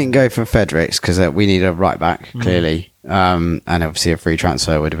surprised we didn't go for Fredericks because we need a right back, clearly. And obviously a free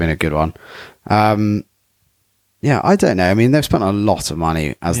transfer would have been a good one. Yeah, I don't know. I mean, they've spent a lot of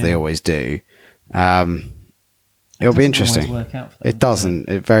money, as they Yeah. always do. It'll be doesn't interesting. always work out for them, It doesn't.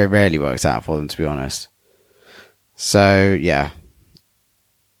 It very rarely works out for them, to be honest. So, yeah.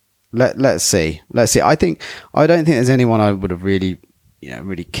 Let's see. Let's see. I don't think there's anyone I would have really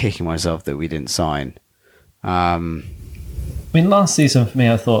kicking myself that we didn't sign. I mean, last season for me,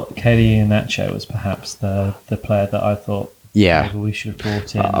 I thought Kelly Iheanacho was perhaps the player that I thought Yeah. maybe we should have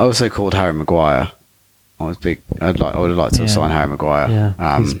brought in. I also called Harry Maguire. I was big. I would have liked to have Yeah. signed Harry Maguire.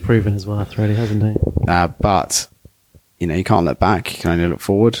 Yeah, he's proven his worth, really, hasn't he? But you can't look back. You can only look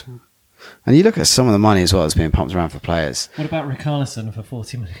forward. And you look at some of the money as well that's being pumped around for players. What about Richarlison for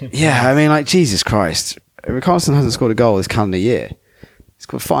 40 million? Yeah, I mean, like, Jesus Christ. Richarlison hasn't scored a goal this calendar year. He's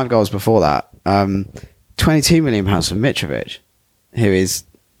scored 5 goals before that. £22 million for Mitrovic, who is,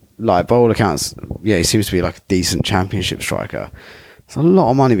 like, by all accounts, he seems to be like a decent championship striker. There's a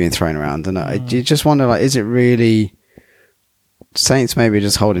lot of money being thrown around, and you just wonder, like, is it really Saints maybe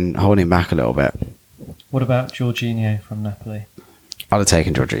just holding back a little bit? What about Jorginho from Napoli? I'd have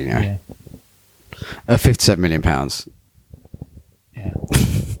taken Jorginho. Yeah. £57 million. Yeah.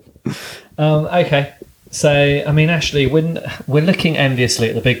 Okay. So, I mean, actually, we're looking enviously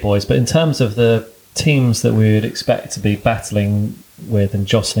at the big boys, but in terms of the teams that we would expect to be battling with and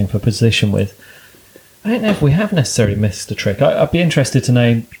jostling for position with, I don't know if we have necessarily missed a trick. I'd be interested to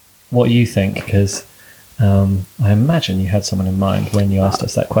know what you think, because I imagine you had someone in mind when you asked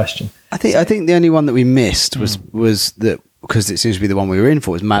us that question. I think the only one that we missed was that, because it seems to be the one we were in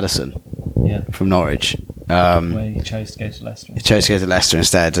for, was Maddison Yeah. from Norwich. Where you chose to go to Leicester. He chose to go to Leicester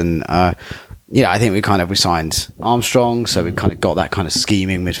instead, and I think we signed Armstrong, so we kind of got that kind of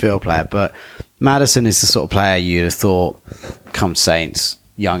scheming midfield player. But Maddison is the sort of player you'd have thought, come Saints,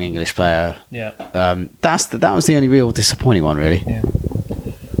 young English player. Yeah. That was the only real disappointing one, really. Yeah.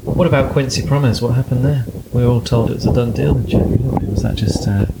 What about Quincy Promes? What happened there? We were all told it was a done deal in January. Weren't we? Was that just?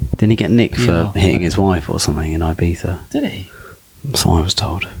 Didn't he get nicked Yeah. for hitting his wife or something in Ibiza? Did he? That's what I was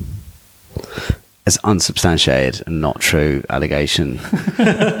told. As unsubstantiated and not true allegation.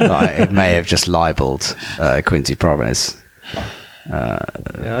 It may have just libelled Quincy Promes.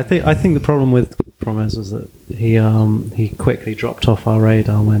 Yeah, I think the problem with Promes was that he quickly dropped off our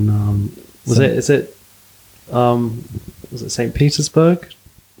radar when was it St. Petersburg?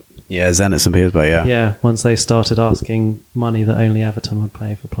 Yeah, Zenit St. Petersburg, yeah. Yeah, once they started asking money that only Everton would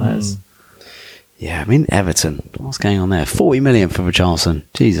pay for players. Yeah, I mean, Everton. What's going on there? 40 million for Richarlison.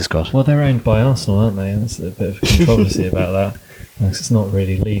 Jesus God. Well, they're owned by Arsenal, aren't they? There's a bit of controversy about that. It's not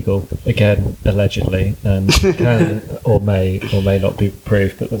really legal, again, allegedly, and can or may not be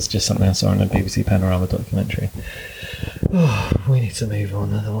proved, but that's just something I saw in a BBC Panorama documentary. Oh, we need to move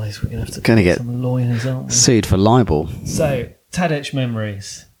on, otherwise we're going to have to get some lawyers, aren't we? Sued for libel. So, Tadic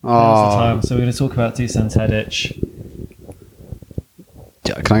memories. Oh. Now's the time. So we're going to talk about Dusan Tadic.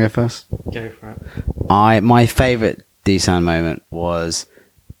 Can I go first? Go for it. My favourite Dusan moment was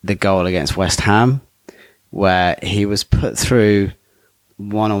the goal against West Ham, where he was put through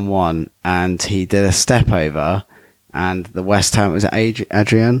 1-on-1 and he did a step over, and the West Ham, was it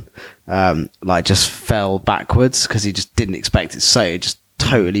Adrian, just fell backwards because he just didn't expect it. So it just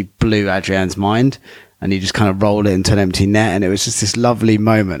totally blew Adrian's mind, and he just kind of rolled it into an empty net, and it was just this lovely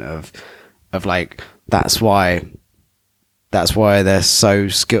moment of like, that's why they're so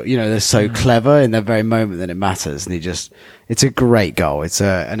skilled, they're so clever in the very moment that it matters. And it's a great goal.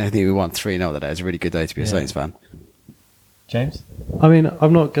 And I think we won 3-0 that day. It's a really good day to be a Saints fan. James? I mean,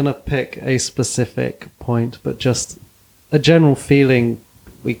 I'm not going to pick a specific point, but just a general feeling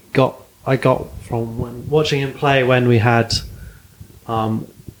I got from watching him play when we had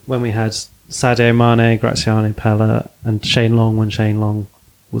Sadio Mane, Graziano Pella, and Shane Long, when Shane Long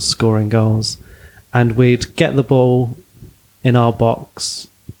was scoring goals, and we'd get the ball in our box,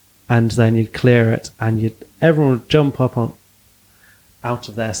 and then you'd clear it, and everyone would jump up out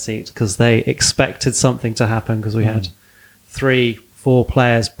of their seat because they expected something to happen, because we had 3-4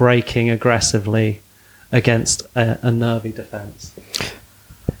 players breaking aggressively against a nervy defence.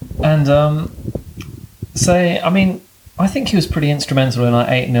 And I think he was pretty instrumental in our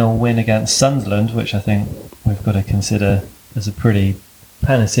 8-0 win against Sunderland, which I think we've got to consider as a pretty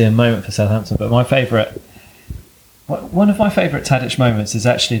panacea moment for Southampton. But one of my favourite Tadic moments is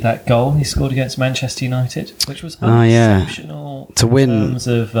actually that goal he scored against Manchester United, which was exceptional to win. In terms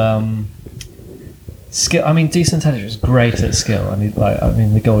of skill. I mean, Dusan Tadic was great at skill. I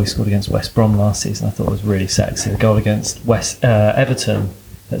mean, the goal he scored against West Brom last season I thought was really sexy. The goal against Everton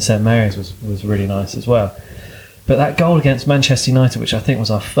at St Mary's was really nice as well. But that goal against Manchester United, which I think was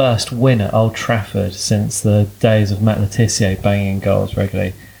our first win at Old Trafford since the days of Matt Le Tissier banging goals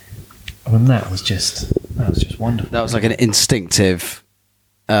regularly, I mean, that was just wonderful. That was like an instinctive.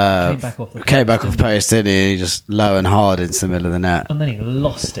 Came back off the post, didn't he? Just low and hard into the middle of the net. And then he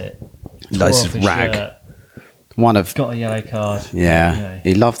lost it. Lost his rag. Shirt, got a yellow card. Yeah,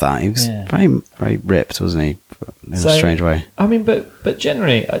 he loved that. He was very, very ripped, wasn't he? In a strange way. I mean, but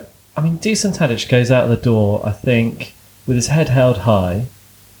generally, Dusan Tadic goes out the door, I think, with his head held high.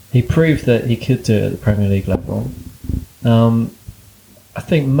 He proved that he could do it at the Premier League level. I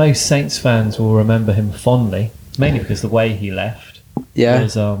think most Saints fans will remember him fondly, mainly because the way he left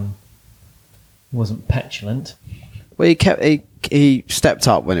wasn't petulant. Well, he stepped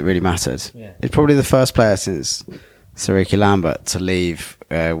up when it really mattered. Yeah. He's probably the first player since Sir Ricky Lambert to leave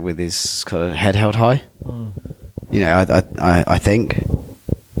with his kind of head held high. I think.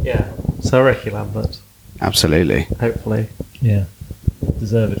 Yeah, Sir Ricky Lambert. Absolutely. Hopefully. Yeah,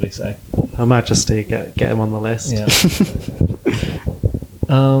 deservedly so. Her Majesty, get him on the list. Yeah.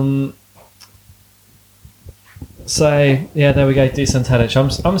 There we go. Dusan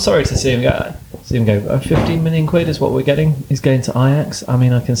Tadic. I'm sorry to see him go. 15 million quid is what we're getting. He's going to Ajax. I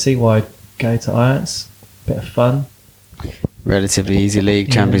mean, I can see why I'd go to Ajax. Bit of fun. Relatively easy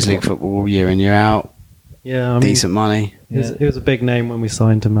league, Champions League football year in year out. Yeah, I mean, decent money. He was a big name when we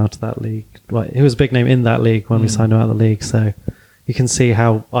signed him out of that league. Right, he was a big name in that league when we signed him out of the league. So you can see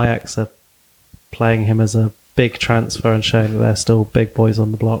how Ajax are playing him as a big transfer and showing that they're still big boys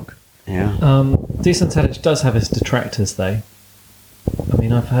on the block. Yeah. Dusan Tadic does have his detractors, though. I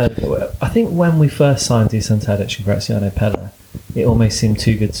mean, I think when we first signed Dusan Tadic and Graziano Pella, it almost seemed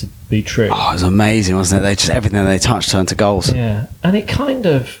too good to be true. Oh, it was amazing, wasn't it? Everything they touched turned to goals. Yeah, and it kind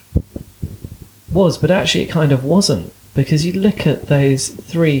of was, but actually it kind of wasn't, because you look at those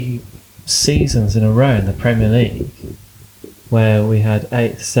 3 seasons in a row in the Premier League where we had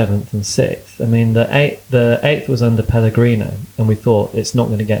 8th, 7th and 6th. I mean, the 8th was under Pellegrino, and we thought it's not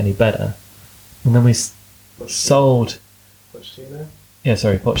going to get any better. And then we sold... Pochettino? Yeah,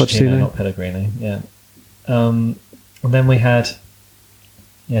 sorry, Pochettino, not Pellegrino. Yeah. And then we had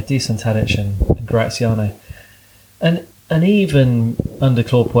Dusan Tadic and Graziano. And even under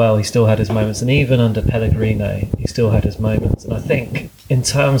Claude Puel, he still had his moments. And even under Pellegrino, he still had his moments. And I think in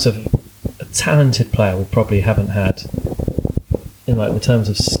terms of a talented player we probably haven't had, in terms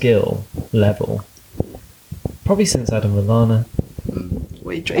of skill level, probably since Adam Lallana.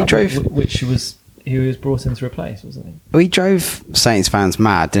 Well, he drove... He was brought in to replace, wasn't he? Well, he drove Saints fans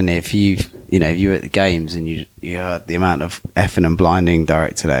mad, didn't he? If you were at the games and you heard the amount of effing and blinding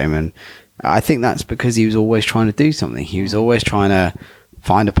directed at him, I think that's because he was always trying to do something. He was always trying to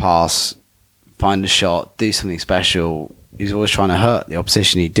find a pass, find a shot, do something special. He was always trying to hurt the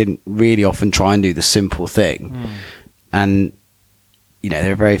opposition. He didn't really often try and do the simple thing. And,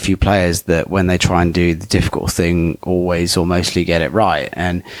 there are very few players that when they try and do the difficult thing, always or mostly get it right.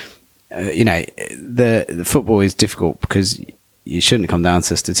 And, the football is difficult because you shouldn't come down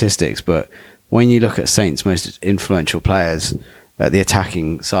to statistics. But when you look at Saints' most influential players at the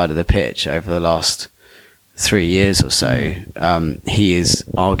attacking side of the pitch over the last 3 years or so, he is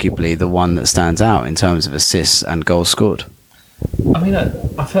arguably the one that stands out in terms of assists and goals scored. I mean,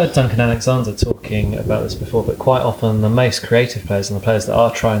 I've heard Duncan Alexander talking about this before, but quite often the most creative players and the players that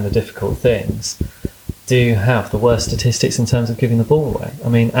are trying the difficult things do have the worst statistics in terms of giving the ball away. I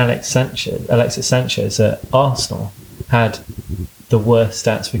mean, Alexis Sanchez at Arsenal had the worst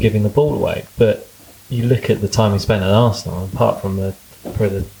stats for giving the ball away, but you look at the time he spent at Arsenal, apart from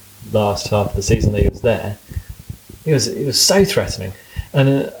probably the last half of the season that he was there, it was so threatening.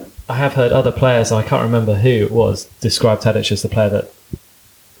 And I have heard other players, I can't remember who it was, describe Tadic as the player that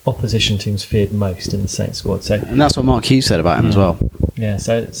opposition teams feared most in the Saints squad. So, and that's what Mark Hughes said about him as well. Yeah,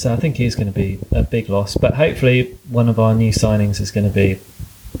 so I think he's going to be a big loss. But hopefully one of our new signings is going to be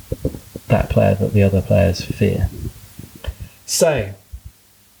that player that the other players fear. So,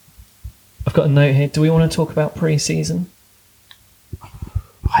 I've got a note here. Do we want to talk about pre-season?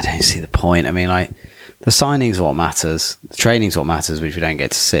 I don't see the point. I mean, the signing's what matters. The training's what matters, which we don't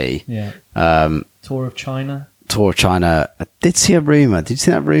get to see. Yeah. Tour of China. I did see a rumour. Did you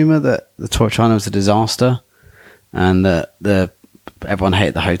see that rumour that the Tour of China was a disaster? And that everyone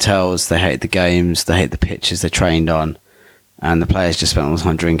hated the hotels, they hated the games, they hated the pitches they trained on, and the players just spent all the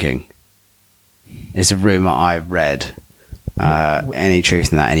time drinking. It's a rumour I've read. Any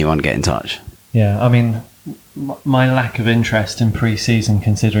truth in that, anyone get in touch. Yeah, I mean, my lack of interest in pre-season,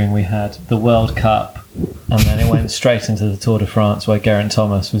 considering we had the World Cup and then it went straight into the Tour de France where Geraint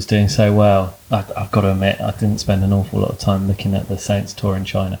Thomas was doing so well. I've got to admit, I didn't spend an awful lot of time looking at the Saints tour in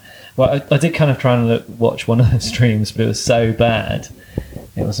China. Well, I did kind of try and watch one of the streams, but it was so bad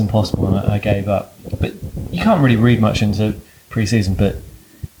it was impossible and I gave up. But you can't really read much into pre-season, but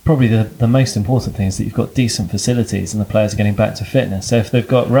probably the most important thing is that you've got decent facilities and the players are getting back to fitness. So if they've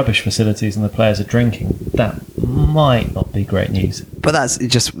got rubbish facilities and the players are drinking, that might not be great news. But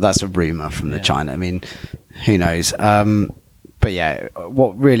that's a rumour from the China. I mean, who knows? But yeah,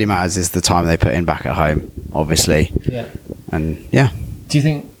 what really matters is the time they put in back at home, obviously. Yeah. And yeah. Do you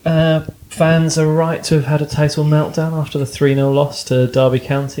think fans are right to have had a total meltdown after the 3-0 loss to Derby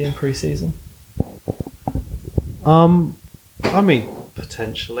County in pre-season? I mean,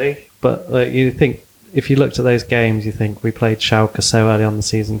 potentially, but you think if you looked at those games, you think we played Schalke so early on the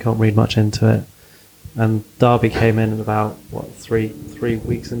season, can't read much into it, and Derby came in about three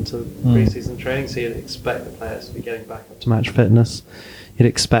weeks into pre-season training, so you'd expect the players to be getting back up to match fitness. You'd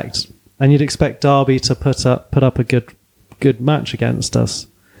expect Derby to put up a good match against us,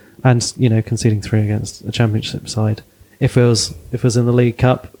 and conceding 3 against a Championship side. If it was in the League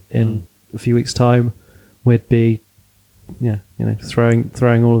Cup in a few weeks' time, we'd be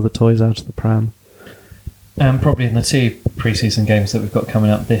throwing all of the toys out of the pram. And probably in the 2 pre-season games that we've got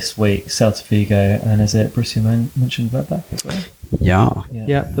coming up this week, Celta Vigo and is it Borussia Mönchengladbach as well?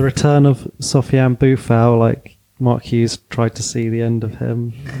 Yeah. The return of Sofiane Boufal, like Mark Hughes tried to see the end of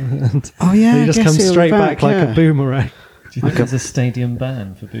him. And he just comes straight back like a boomerang. Do you think there's a stadium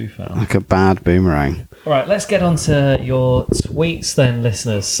ban for Boufal? Like a bad boomerang. All right, let's get on to your tweets then,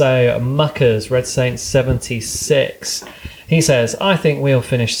 listeners. So, Muckers, Red Saints 76. He says, I think we'll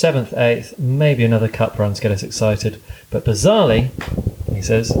finish 7th, 8th, maybe another cup run to get us excited. But bizarrely, he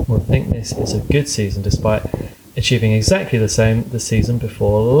says, we'll think this is a good season despite achieving exactly the same the season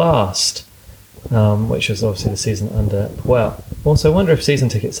before last, which was obviously the season under Puel. Also, I wonder if season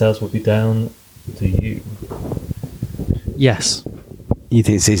ticket sales will be down to you. Yes. You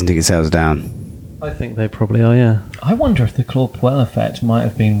think season ticket sales are down? I think they probably are, yeah. I wonder if the Claude Puel effect might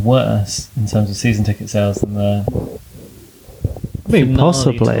have been worse in terms of season ticket sales than the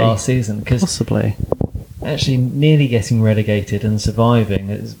possibly last season. Possibly. Actually, nearly getting relegated and surviving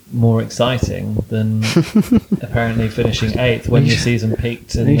is more exciting than apparently finishing 8th when your season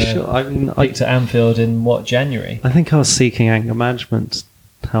peaked peaked at Anfield in January. I think I was seeking anger management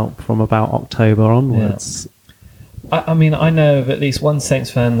help from about October onwards. Yeah. I mean, I know of at least one Saints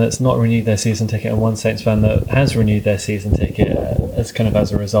fan that's not renewed their season ticket and one Saints fan that has renewed their season ticket as kind of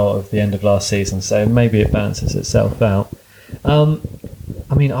as a result of the end of last season. So maybe it balances itself out. I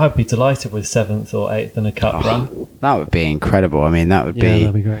mean, I'd be delighted with 7th or 8th in a cup run. That would be incredible. I mean, that'd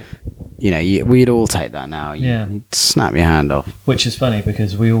be great. We'd all take that now. You'd snap your hand off. Which is funny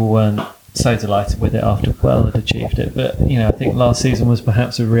because we all weren't so delighted with it after Well had achieved it. But I think last season was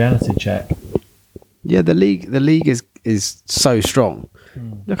perhaps a reality check. Yeah, the league is so strong.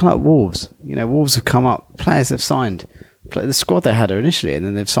 Looking like Wolves. Wolves have come up. Players have signed. The squad they had initially, and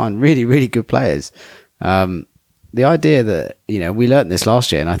then they've signed really, really good players. The idea that we learnt this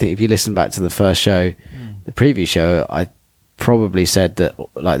last year, and I think if you listen back to the first show, the preview show, I probably said that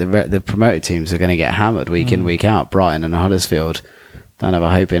like the promoted teams are going to get hammered week in, week out. Brighton and Huddersfield don't have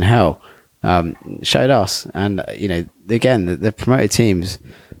a hope in hell. Showed us, and again the promoted teams,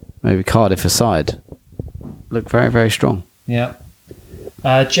 maybe Cardiff aside, look very, very strong. Yeah.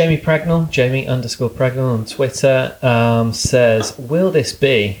 Jamie _Pragnell on Twitter says, will this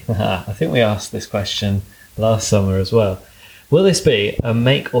be, I think we asked this question last summer as well, will this be a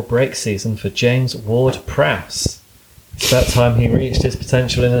make or break season for James Ward-Prowse? It's that time he reached his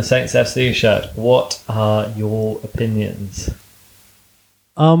potential in the Saints FC shirt. What are your opinions?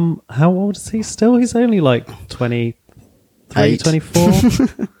 How old is he still? He's only like 23,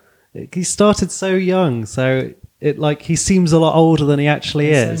 24. He started so young, so he seems a lot older than he actually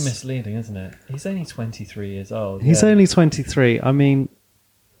is. It's so misleading, isn't it? He's only 23 years old. He's only 23. I mean,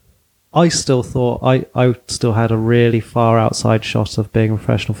 I still thought I still had a really far outside shot of being a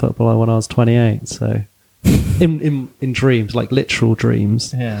professional footballer when I was 28. So, in dreams, like literal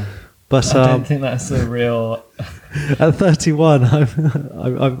dreams. Yeah. But I don't think that's a real. At 31,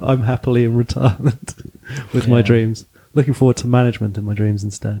 I'm happily in retirement with my dreams. Looking forward to management in my dreams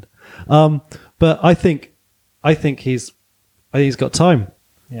instead. But I think he's got time.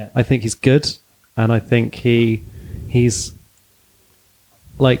 Yeah. I think he's good, and I think he's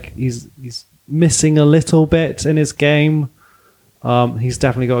missing a little bit in his game. He's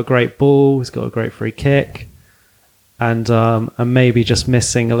definitely got a great ball. He's got a great free kick, and maybe just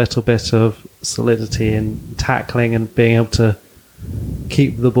missing a little bit of solidity in tackling and being able to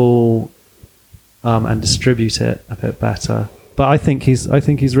keep the ball and distribute it a bit better. But I think he's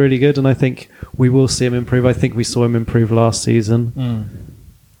really good, and I think we will see him improve. I think we saw him improve last season,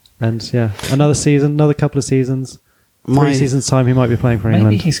 and another couple of seasons. 3 seasons time, he might be playing for England.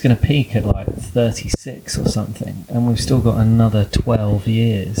 Maybe he's going to peak at like 36 or something, and we've still got another 12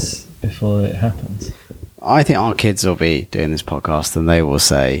 years before it happens. I think our kids will be doing this podcast, and they will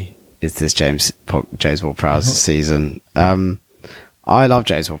say, "Is this James Ward-Prowse season?" I love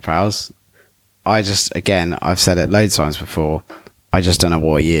James Ward-Prowse. I've said it loads of times before, I just don't know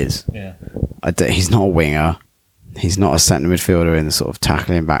what he is. Yeah. He's not a winger. He's not a centre midfielder in the sort of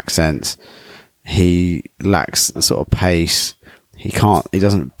tackling back sense. He lacks the sort of pace. He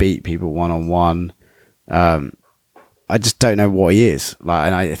doesn't beat people one-on-one. I just don't know what he is. And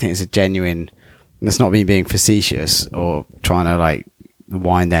I think it's a genuine, that's not me being facetious or trying to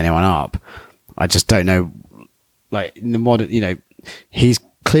wind anyone up. I just don't know, in the modern, he's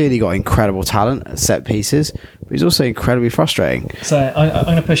clearly got incredible talent at set pieces, but he's also incredibly frustrating. So I'm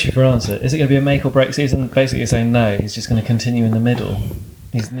going to push you for an answer. Is it going to be a make or break season? Basically, you're saying no. He's just going to continue in the middle.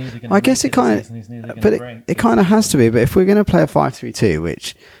 He's neither going to. I guess it kind of, but it kind of has to be. But if we're going to play a 5-3-2,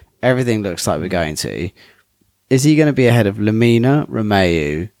 which everything looks like we're going to, is he going to be ahead of Lamina,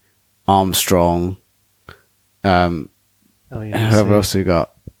 Romeu, Armstrong? Whoever else we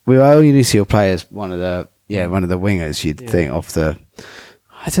got? Unici will play as one of the wingers. You'd think off the.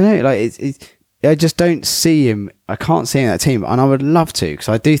 I don't know. I just don't see him. I can't see him in that team, and I would love to, because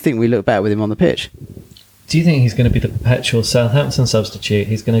I do think we look better with him on the pitch. Do you think he's going to be the perpetual Southampton substitute?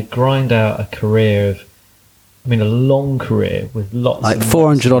 He's going to grind out a long career with lots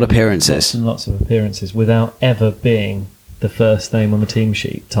 400 odd appearances, lots of appearances, without ever being the first name on the team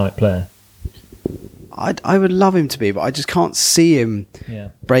sheet type player. I would love him to be, but I just can't see him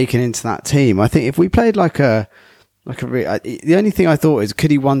breaking into that team. I think if we played the only thing I thought is,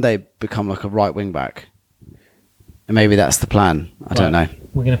 could he one day become like a right wing back? And maybe that's the plan. I don't know.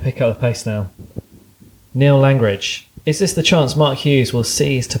 We're going to pick up the pace now. Neil Langridge. Is this the chance Mark Hughes will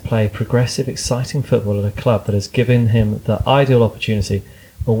seize to play progressive, exciting football at a club that has given him the ideal opportunity,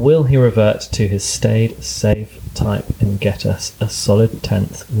 or will he revert to his staid, safe type and get us a solid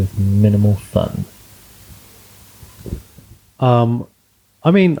 10th with minimal fun? I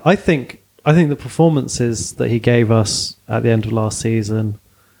think the performances that he gave us at the end of last season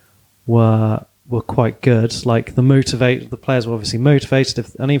were quite good. The players were obviously motivated,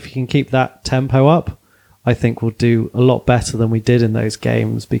 if he can keep that tempo up, I think we'll do a lot better than we did in those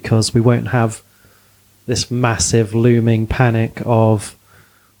games, because we won't have this massive looming panic of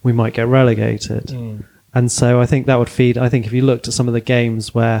we might get relegated. And so I think that would feed. I think if you looked at some of the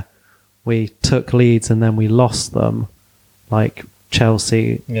games where we took leads and then we lost them, like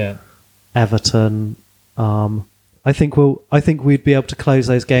Chelsea, Everton, I think we'd be able to close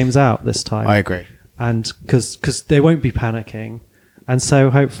those games out this time. I agree. And because they won't be panicking, and so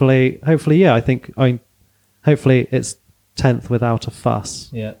hopefully, yeah, hopefully it's 10th without a fuss.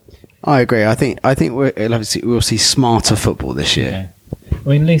 Yeah. I agree. I think we'll see smarter football this year. Okay. I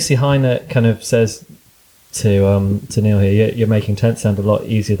mean, Lucy Heine kind of says to Neil here, you're making 10th sound a lot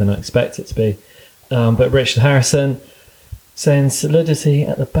easier than I expect it to be. But Richard Harrison saying solidity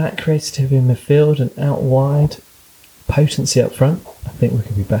at the back, creativity in midfield and out wide, potency up front. I think we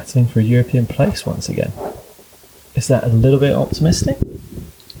could be battling for a European place once again. Is that a little bit optimistic?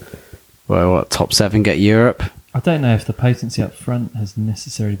 Well, what, top 7 get Europe? I don't know if the potency up front has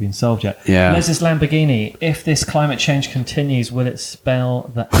necessarily been solved yet. Yeah. Lesis Lamborghini, if this climate change continues, will it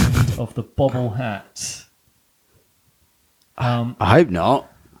spell the end of the bobble hat? I hope not.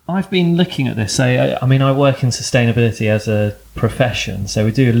 I've been looking at this. So, I mean, I work in sustainability as a profession, so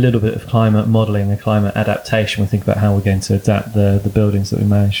we do a little bit of climate modelling and climate adaptation. We think about how we're going to adapt the buildings that we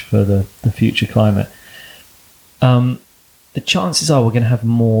manage for the future climate. The chances are we're going to have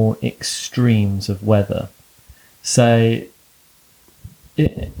more extremes of weather. So,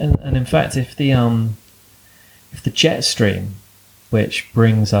 and in fact, if the jet stream, which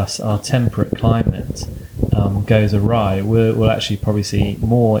brings us our temperate climate, goes awry, we'll actually probably see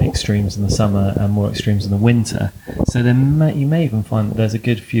more extremes in the summer and more extremes in the winter. So then you may even find that there's a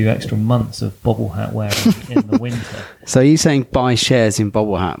good few extra months of bobble hat wearing in the winter. So are you saying buy shares in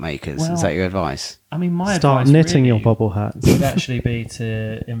bobble hat makers? Well, is that your advice? I mean, my Start advice knitting really your bobble hats. would actually be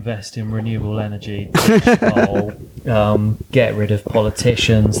to invest in renewable energy, coal, get rid of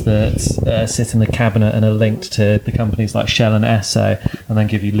politicians that sit in the cabinet and are linked to the companies like Shell and Esso, and then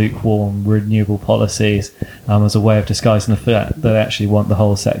give you lukewarm renewable policies as a way of disguising the fact that they actually want the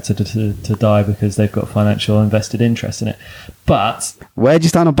whole sector to die because they've got financial invested interest in it. But Where do you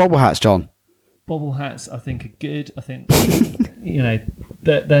stand on bobble hats, John? bobble hats, I think, are good. I think,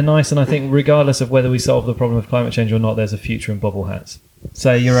 they're nice, and I think regardless of whether we solve the problem of climate change or not, there's a future in bobble hats.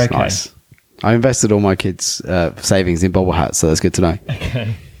 So you're okay. Nice. I invested all my kids' savings in bobble hats, so that's good to know.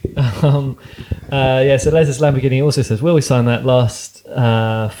 Okay. So Lesis Lamborghini also says, will we sign that last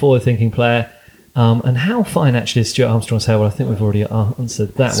forward-thinking player? And how fine actually is Stuart Armstrong's hair? Well, I think we've already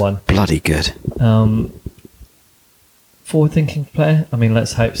answered that one. Bloody good. Forward-thinking player? I mean,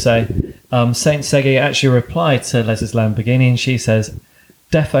 let's hope so. Saint Segi actually replied to Lesis Lamborghini, and she says,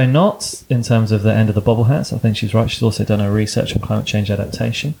 defo not, in terms of the end of the bobble hats. I think she's right. She's also done her research on climate change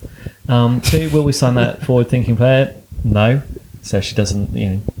adaptation. 2, will we sign that forward-thinking player? No. So she doesn't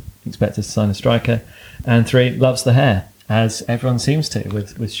expect us to sign a striker. And 3, loves the hair, as everyone seems to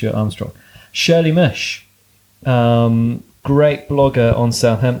with Stuart Armstrong. Shirley Mush, great blogger on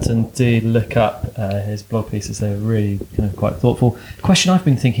Southampton. Do look up his blog pieces. They're really kind of quite thoughtful. The question I've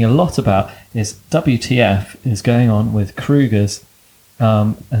been thinking a lot about is WTF is going on with Kruger's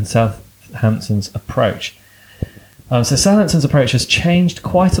and Southampton's approach. So Southampton's approach has changed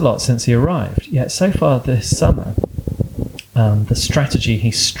quite a lot since he arrived, yet so far this summer the strategy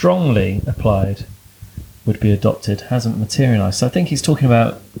he strongly applied would be adopted hasn't materialised. So I think he's talking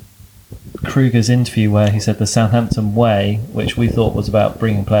about Kruger's interview where he said the Southampton way, which we thought was about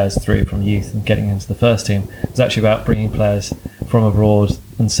bringing players through from youth and getting into the first team, was actually about bringing players from abroad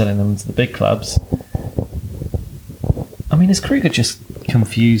and selling them to the big clubs. I mean, is Kruger just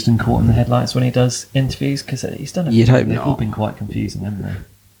confused and caught in the headlights when he does interviews? Because he's done it. You'd hope They've all not. been quite confusing, haven't they?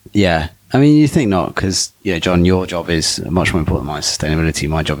 Yeah. I mean, you think not, because, John, your job is much more important than mine, sustainability.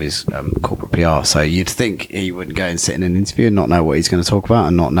 My job is corporate PR. So you'd think he wouldn't go and sit in an interview and not know what he's going to talk about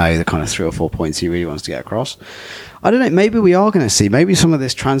and not know the kind of 3 or 4 points he really wants to get across. I don't know, maybe we are going to see, maybe some of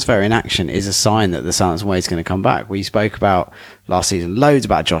this transfer in action is a sign that the Southampton way is going to come back. We spoke about last season loads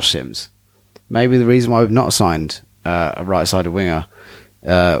about Josh Sims. Maybe the reason why we've not signed a right-sided winger,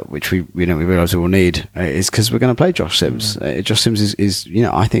 which we realise we will need, is because we're going to play Josh Sims. Josh Sims is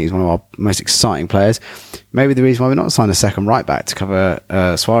I think he's one of our most exciting players. Maybe the reason why we're not signed a second right back to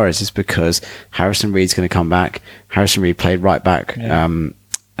cover Suarez is because Harrison Reed's going to come back. Harrison Reed played right back,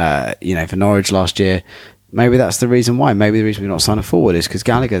 for Norwich last year. Maybe that's the reason why. Maybe the reason we're not signed a forward is because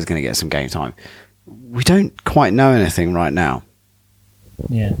Gallagher's going to get some game time. We don't quite know anything right now.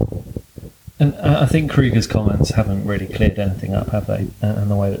 Yeah. And I think Kruger's comments haven't really cleared anything up, have they? And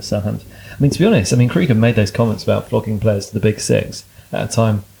the way that Southampton... I mean, to be honest, Kruger made those comments about flogging players to the Big Six at a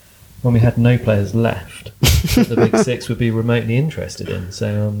time when we had no players left that the Big Six would be remotely interested in.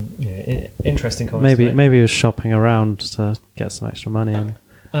 So, interesting comments. Maybe he was shopping around to get some extra money in.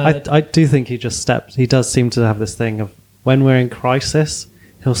 I do think he does seem to have this thing of when we're in crisis,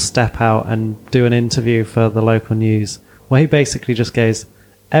 he'll step out and do an interview for the local news where he basically just goes,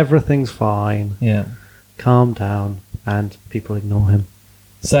 everything's fine. Yeah. calm down, and people ignore him.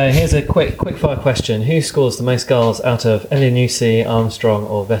 So here's a quick fire question: who scores the most goals out of Elyounoussi, Armstrong,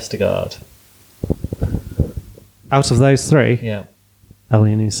 or Vestergaard? Out of those three, Yeah.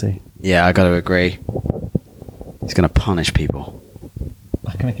 Elyounoussi. Yeah, I got to agree. He's going to punish people.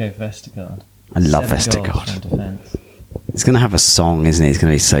 I'm going to go Vestergaard. I love 7 goals Vestergaard. from defence. He's going to have a song, isn't he? He's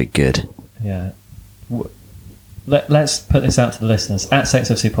going to be so good. Yeah. Let's put this out to the listeners at Saints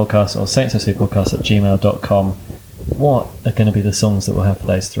FC Podcast or saintsfcpodcast@gmail.com. What are going to be the songs that we'll have for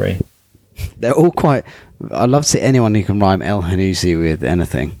those three? They're all quite... I'd love to see anyone who can rhyme El Hanusi with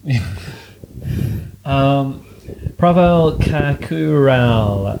anything. Pravel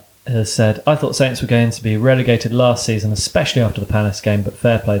Kakural has said, I thought Saints were going to be relegated last season, especially after the Palace game, but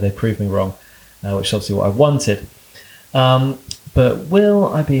fair play, they proved me wrong, which is obviously what I wanted. But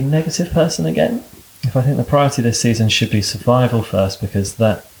will I be a negative person again? If I think the priority this season should be survival first, because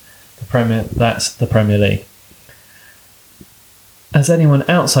that's the Premier League. As anyone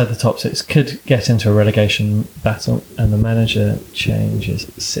outside the top six could get into a relegation battle and the manager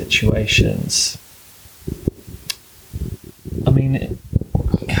changes situations. I mean,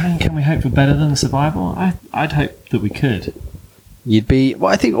 can we hope for better than survival? I'd hope that we could. You'd be...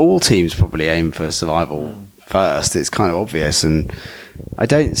 Well, I think all teams probably aim for survival first. It's kind of obvious, and I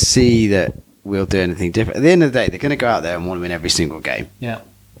don't see that we'll do anything different. At the end of the day, they're going to go out there and want to win every single game. Yeah.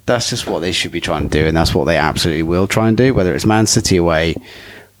 That's just what they should be trying to do, and that's what they absolutely will try and do. Whether it's Man City away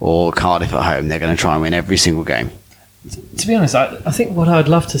or Cardiff at home, they're going to try and win every single game. To be honest, I think what I'd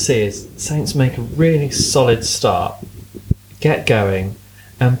love to see is Saints make a really solid start, get going,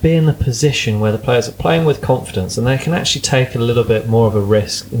 and be in the position where the players are playing with confidence and they can actually take a little bit more of a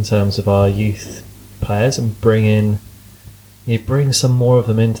risk in terms of our youth players and bring some more of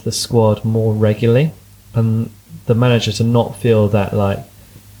them into the squad more regularly, and the manager to not feel that like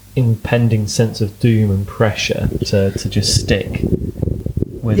impending sense of doom and pressure to just stick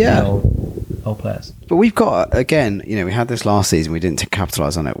with the old players. But we've got, again, we had this last season, we didn't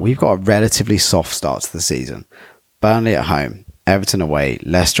capitalise on it. We've got a relatively soft start to the season. Burnley at home, Everton away,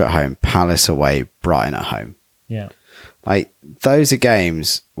 Leicester at home, Palace away, Brighton at home. Yeah. Like, those are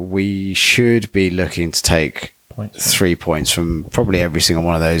games we should be looking to take Points. 3 points from probably every single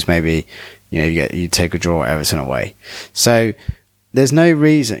one of those. Maybe, you take a draw at Everton away. So there's no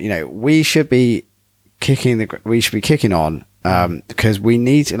reason, we should be kicking on, because we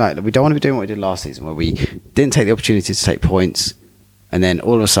need to, we don't want to be doing what we did last season, where we didn't take the opportunity to take points, and then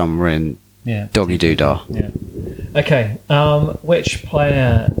all of a sudden we're in doggy doo-dah. Yeah. Okay. Which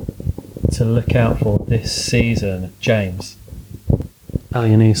player to look out for this season, James?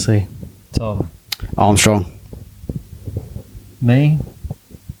 Elyounoussi. Tom? Armstrong. Me?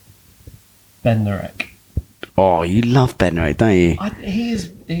 Bednarek. Oh, you love Bednarek, don't you?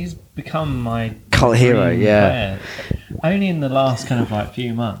 He's become my Cult hero, dream yeah. player. Only in the last kind of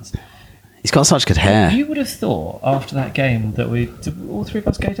few months. He's got such good hair. You would have thought after that game that did all three of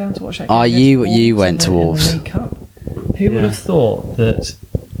us go down to watch that game? Oh, you went to in Wolves. the League Cup. Who would have thought that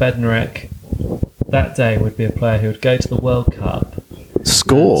Bednarek that day would be a player who would go to the World Cup,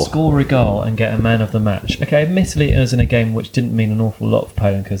 score a goal and get a man of the match? Okay, admittedly it was in a game which didn't mean an awful lot for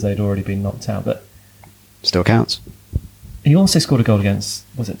Poland because they'd already been knocked out, but Still counts. he also scored a goal against,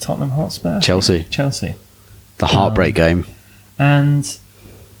 was it Tottenham Hotspur? Chelsea. The heartbreak game. And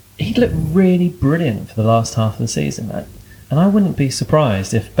he looked really brilliant for the last half of the season. And I wouldn't be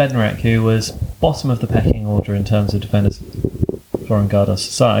surprised if Bednarek, who was bottom of the pecking order in terms of defenders, Florian Gardos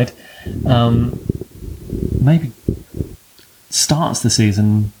aside, maybe starts the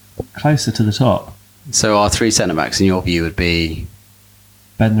season closer to the top. So our three centre-backs, in your view, would be...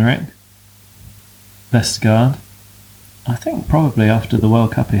 Bednarek, Vestergaard. I think probably after the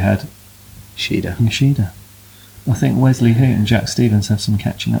World Cup he had Yoshida. I think Wesley Hoot and Jack Stevens have some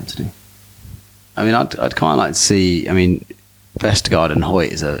catching up to do. I mean, I'd quite like to see... I mean, Vestergaard and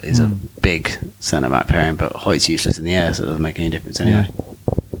Hoyt is a big centre-back pairing, but Hoyt's useless in the air, so it doesn't make any difference anyway.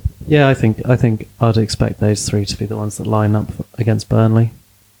 Yeah, I think I'd expect those three to be the ones that line up against Burnley.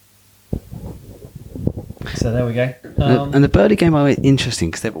 So there we go. And the Burnley game are interesting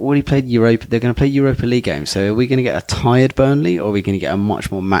because they've already played Europa. They're going to play Europa League games. So are we going to get a tired Burnley, or are we going to get a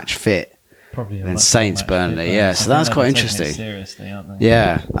much more match fit? Probably than Saints Burnley. Yeah, so that's quite interesting. Seriously, aren't they?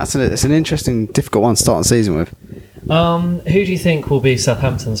 Yeah, it's an interesting, difficult one to start the season with. Who do you think will be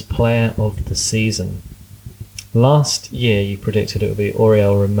Southampton's player of the season? Last year you predicted it would be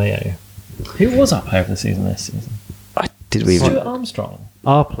Oriol Romeo. Who was our player of the season this season? Stuart Armstrong.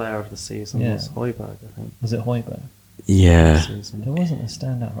 Our player of the season Yeah. was Højbjerg, I think. Was it Hoiberg? Yeah. There wasn't a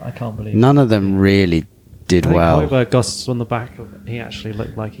standout. I can't believe None of them really did I think well. Højbjerg got us on the back of. He actually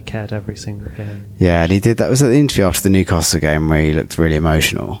looked like he cared every single game. Yeah, and he did. That was at the interview after the Newcastle game where he looked really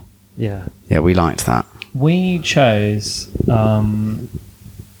emotional. Yeah. Yeah, we liked that. We chose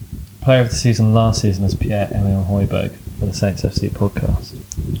player of the season last season as Pierre-Emile Højbjerg for the Saints FC podcast.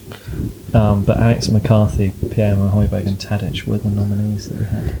 But Alex McCarthy, Pierre-Emile Højbjerg and Tadic were the nominees that we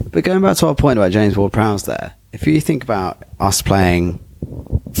had. But going back to our point about James Ward-Prowse there, if you think about us playing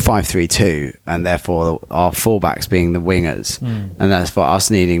 5-3-2 and therefore our fullbacks being the wingers, and that's for us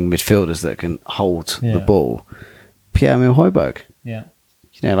needing midfielders that can hold the ball, Pierre-Emile Højbjerg, Yeah.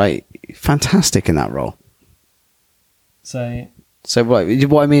 like fantastic in that role. So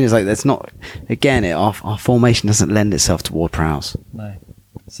what I mean is like that's not again our formation doesn't lend itself to Ward-Prowse. no.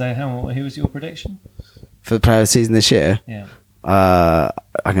 So who was your prediction? For the player of the season this year, Yeah.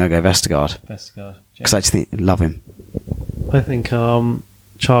 I'm going to go Vestergaard Vestergaard. because I just love him. I think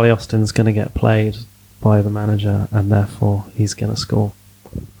Charlie Austin's going to get played by the manager, and therefore he's going to score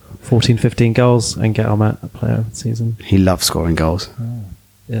 14, 15 goals and get on at player of the season. He loves scoring goals.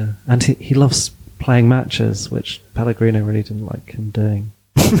 Yeah, and he loves playing matches, which Pellegrino really didn't like him doing.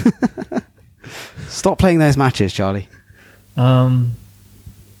 Stop playing those matches, Charlie.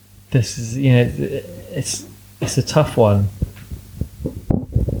 This is it's a tough one.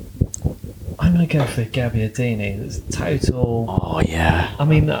 I'm going to go for Gabbiadini. That's total. Oh yeah. I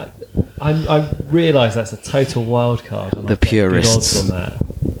mean, I realise that's a total wild card. And The I've got good purists. odds on that.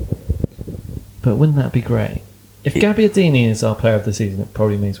 But wouldn't that be great? If Gabbiadini is our player of the season, it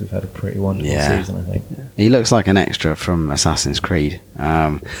probably means we've had a pretty wonderful season, I think. He looks like an extra from Assassin's Creed.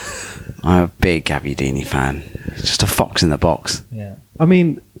 I'm a big Gabbiadini fan. He's just a fox in the box. Yeah. I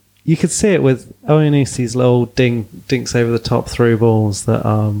mean, you could see it with Ioannidis's little dinks over the top through balls that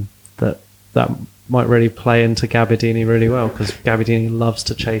might really play into Gabbiadini really well, because Gabbiadini loves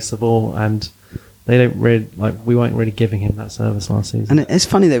to chase the ball, and they don't really we weren't really giving him that service last season. And it's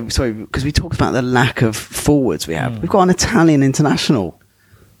funny though, because we talked about the lack of forwards we have. We've got an Italian international.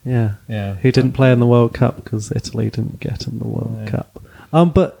 Yeah, Yeah. who didn't play in the World Cup because Italy didn't get in the World Cup.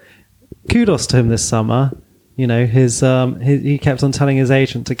 But kudos to him this summer. You know, he kept on telling his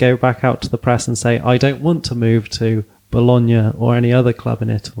agent to go back out to the press and say, "I don't want to move to Bologna or any other club in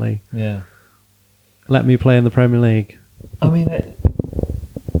Italy. Yeah. Let me play in the Premier League." I mean,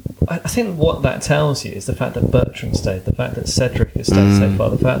 I think what that tells you is the fact that Bertrand stayed, the fact that Cedric has stayed so far,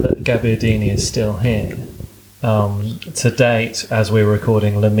 the fact that Gabbiadini is still here. To date, as we're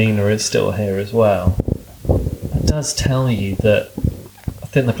recording, Lamina is still here as well. It does tell you that I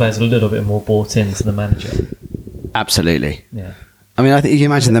think the players are a little bit more bought into the manager. Absolutely. Yeah. I mean, I think you can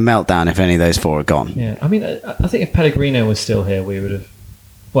imagine the meltdown if any of those four are gone. Yeah. I mean, I think if Pellegrino was still here, we would have.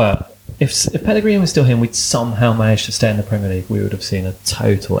 Well, if Pellegrino was still here and we'd somehow managed to stay in the Premier League, we would have seen a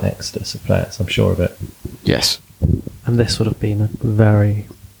total exodus of players. I'm sure of it. Yes. And this would have been a very,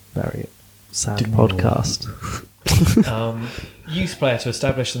 very sad Demure. podcast. Youth player to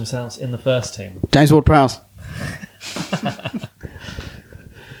establish themselves in the first team. James Ward-Prowse.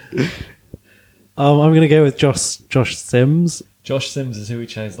 I'm going to go with Josh Sims. Josh Sims is who we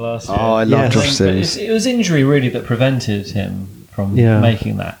chose last year. Oh, I love Yes. Josh But Sims. it was injury really that prevented him from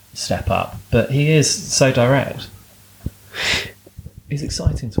making that step up. But he is so direct. He's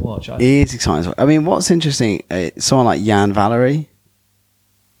exciting to watch. He is exciting. I mean, what's interesting, someone like Jan Valery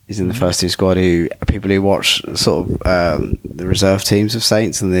is in the first team squad. Who people who watch sort of the reserve teams of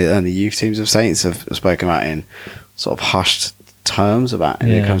Saints and the youth teams of Saints have spoken about in sort of hushed terms about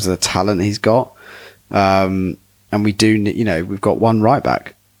when it comes to the talent he's got. And we do, we've got one right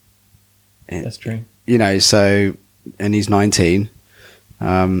back. That's true. So, and he's 19.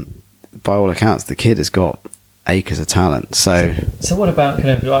 By all accounts, the kid has got acres of talent. So what about kind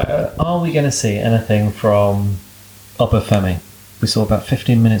of like, are we going to see anything from Obafemi? We saw about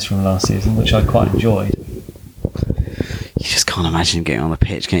 15 minutes from last season, which I quite enjoyed. you just can't imagine him getting on the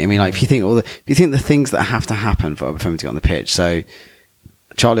pitch, can you? I mean, like if you think the things that have to happen for Obafemi to get on the pitch, so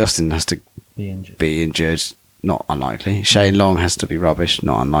Charlie Austin has to be injured, not unlikely. Shane Long has to be rubbish,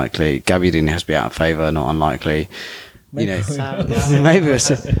 not unlikely. Gabbiadini has to be out of favour, not unlikely. Maybe it's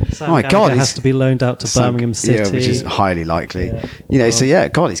oh my god, has to be loaned out to Birmingham City, which is highly likely. God, he's going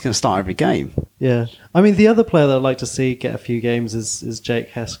to start every game. Yeah, I mean the other player that I'd like to see get a few games is Jake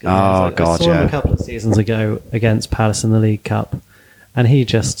Hesketh. Oh, I saw him a couple of seasons ago against Palace in the League Cup, and he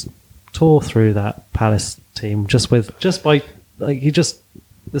just tore through that Palace team the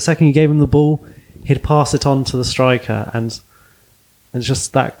second you gave him the ball, he'd pass it on to the striker, and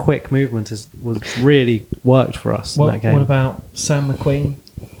just that quick movement was really worked for us in that game. What about Sam McQueen?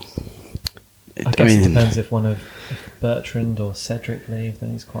 I guess it depends if one of if Bertrand or Cedric leave,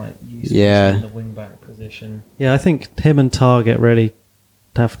 then he's quite useful Yeah. in the wing back position. Yeah, I think him and Target really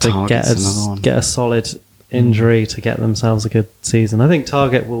have to Target's another one. get a solid injury to get themselves a good season. I think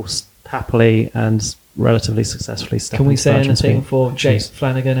Target will happily and relatively successfully step Can we into say Bertrand's anything feet. for Jake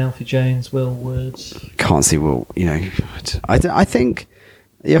Flanagan, Alfie Jones, Will Woods? Can't see Will. I think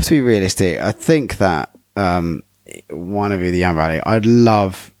you have to be realistic. I think that one of you, the young rally, I'd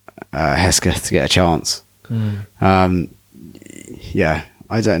love Hesketh to get a chance. Yeah,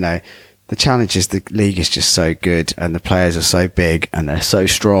 I don't know. The challenge is the league is just so good and the players are so big and they're so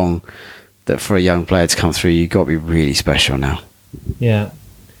strong that for a young player to come through, you've got to be really special now. Yeah.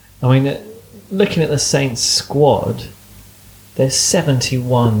 I mean, looking at the Saints squad, there's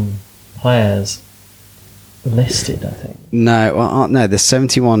 71 players listed, I think. No, there's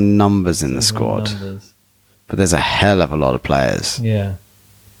 71 numbers in the 71 squad, numbers. but there's a hell of a lot of players. Yeah.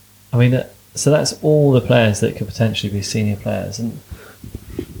 I mean, so that's all the players that could potentially be senior players. And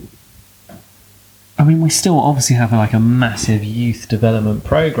I mean, we still obviously have like a massive youth development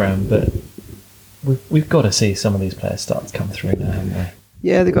program, but we've got to see some of these players start to come through now, haven't we?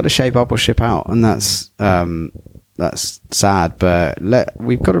 Yeah, they've got to shape up or ship out, and that's sad. But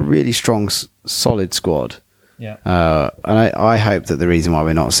we've got a really strong, solid squad. Yeah. And I hope that the reason why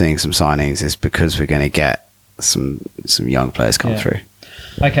we're not seeing some signings is because we're going to get some young players come through.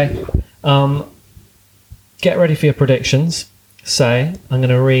 Okay. Get ready for your predictions. So I'm going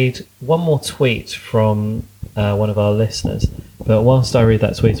to read one more tweet from one of our listeners. But whilst I read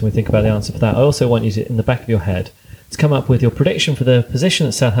that tweet and we think about the answer for that, I also want you to, in the back of your head, to come up with your prediction for the position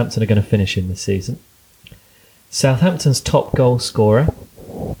that Southampton are going to finish in this season. Southampton's top goal scorer,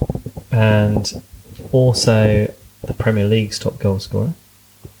 and also the Premier League's top goal scorer.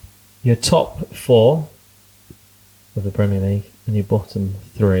 Your top 4 of the Premier League and your bottom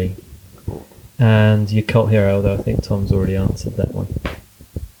 3. And your cult hero, although I think Tom's already answered that one.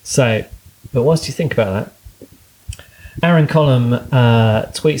 So, but whilst you think about that, Aaron Collum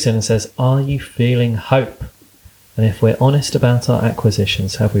tweets in and says, "Are you feeling hope? And if we're honest about our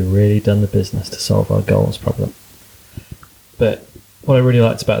acquisitions, have we really done the business to solve our goals problem?" But what I really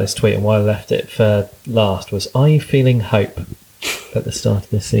liked about this tweet and why I left it for last was, are you feeling hope at the start of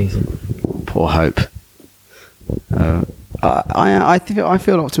this season? Poor Hope. I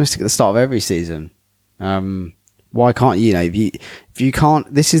feel optimistic at the start of every season. Why can't if you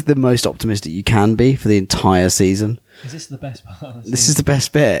can't? This is the most optimistic you can be for the entire season. Is this the best part of the season? This is the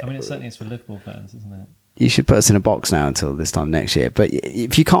best bit. I mean, it certainly is for Liverpool fans, isn't it? You should put us in a box now until this time next year. But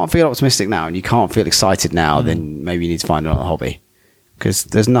if you can't feel optimistic now and you can't feel excited now, then maybe you need to find another hobby, because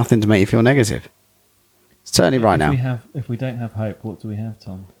there's nothing to make you feel negative. Certainly right now. If we don't have hope, what do we have,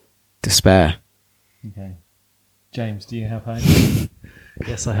 Tom? Despair. Okay. James, do you have hope?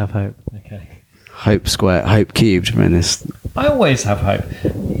 Yes, I have hope. Okay. Hope square, hope cubed. I mean, this. I always have hope.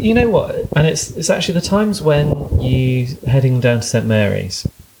 You know what? And it's actually the times when you heading down to St Mary's,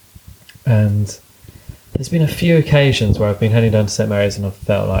 and there's been a few occasions where I've been heading down to St Mary's and I've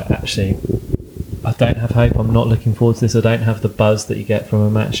felt like, actually, I don't have hope. I'm not looking forward to this. I don't have the buzz that you get from a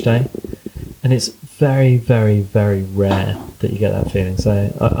match day, and it's very, very, very rare that you get that feeling.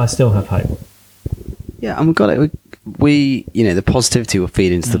 So I still have hope. Yeah, and we've got it. We the positivity will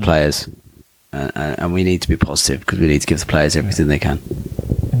feed into the players, and we need to be positive because we need to give the players everything they can.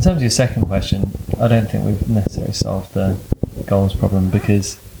 In terms of your second question, I don't think we've necessarily solved the goals problem,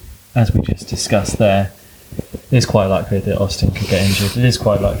 because, as we just discussed there, it is quite likely that Austin could get injured. It is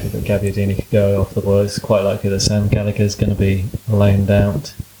quite likely that Gabbiadini could go off the ball. It's quite likely that Sam Gallagher's going to be loaned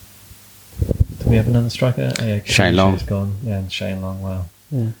out. Do we have another striker? Oh, yeah, Shane Long. Is gone. Yeah, and Shane Long. Wow.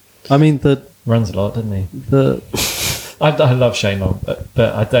 Yeah. I mean, Runs a lot, doesn't he? I love Shane Long,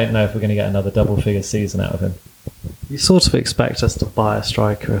 but I don't know if we're going to get another double-figure season out of him. you sort of expect us to buy a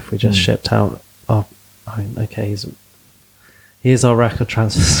striker if we just shipped out. He is our record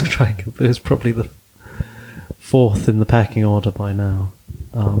transfer striker, but he's probably the 4th in the pecking order by now.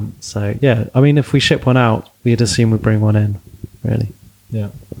 So yeah, I mean, if we ship one out, we'd assume we'd bring one in, really. Yeah.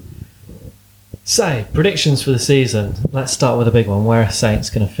 So, predictions for the season. Let's start with a big one. Where are Saints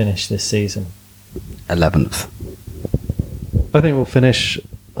going to finish this season? 11th. I think we'll finish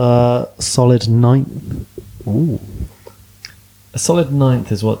solid 9th. Ooh. A solid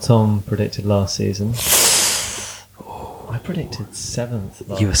 9th is what Tom predicted last season. I predicted 7th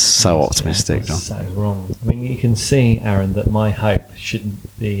last You were so season. optimistic, I was John. so wrong. I mean, you can see, Aaron, that my hope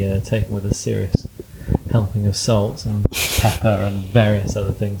shouldn't be taken with a serious helping of salt and pepper and various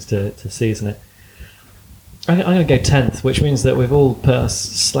other things to season it. I'm going to go 10th, which means that we've all put us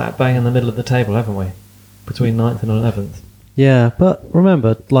slap bang in the middle of the table, haven't we? Between 9th and 11th. Yeah, but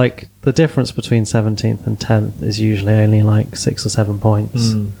remember, like, the difference between 17th and 10th is usually only like 6 or 7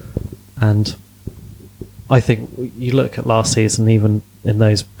 points. And I think you look at last season, even in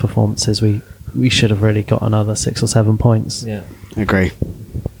those performances, we should have really got another 6 or 7 points. Yeah. Agree.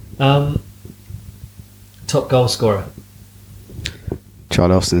 Top goal scorer.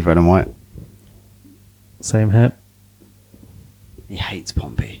 Charlie Austin's red and white. Same here. He hates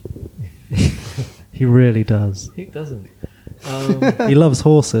Pompey. He really does. Who doesn't? He loves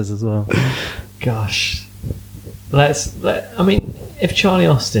horses as well. Gosh. I mean, if Charlie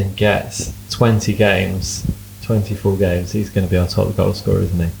Austin gets 20 games, 20 full games, he's going to be our top goal scorer,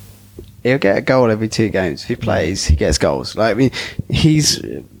 isn't he? He'll get a goal every 2 games. If he plays, he gets goals. Like, I mean, he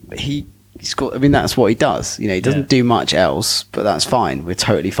scored. I mean, that's what he does. You know, he doesn't do much else, but that's fine. We're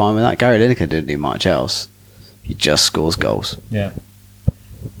totally fine with that. Gary Lineker didn't do much else. He just scores goals. Yeah.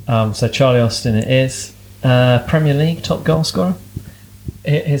 So Charlie Austin it is. Premier League top goal scorer.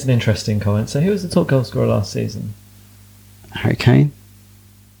 Here's an interesting comment. So who was the top goal scorer last season? Harry Kane.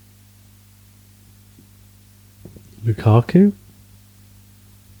 Lukaku?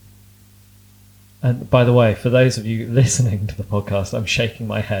 And by the way, for those of you listening to the podcast, I'm shaking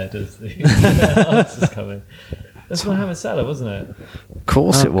my head as the answers come in. That's Mohamed Salah, wasn't it? Of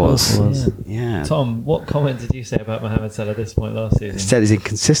course it was. Of course it was. Yeah. Tom, what comment did you say about Mohamed Salah at this point last season? Instead, he's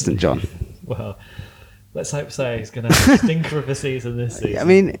inconsistent, John. Well, let's hope so. He's going to have a stinker of a season this season. I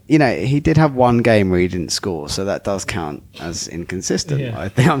mean, you know, he did have 1 game where he didn't score, so that does count as inconsistent. Yeah. I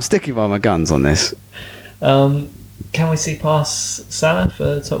think I'm sticking by my guns on this. Can we see past Salah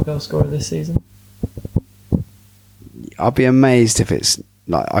for top goal scorer this season? I'll be amazed if it's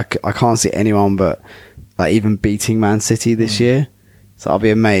like I can't see anyone but like even beating Man City this year. So I'll be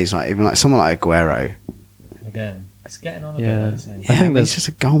amazed. Like even like someone like Aguero. Again, it's getting on a Yeah. bit. Isn't it? Yeah, I think there's- he's just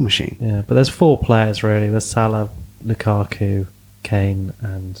a goal machine. Yeah, but there's 4 players really. There's Salah, Lukaku, Kane,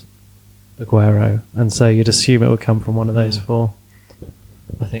 and Aguero, and so you'd assume it would come from one of those 4.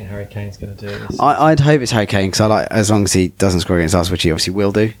 I think Harry Kane's going to do it. This I'd hope it's Harry Kane because I like as long as he doesn't score against us, which he obviously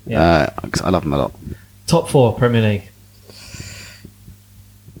will do. Yeah. 'Cause I love him a lot. Top 4 Premier League.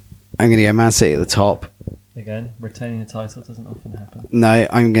 I'm going to go Man City at the top. Again, retaining the title doesn't often happen. No,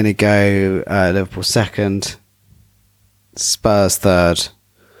 I'm going to go Liverpool second, Spurs third,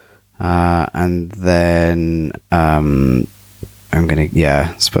 and then I'm going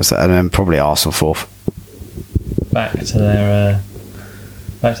to Spurs third, and then probably Arsenal fourth. Back to their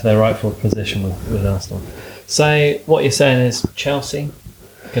rightful position with Arsenal. So what you're saying is Chelsea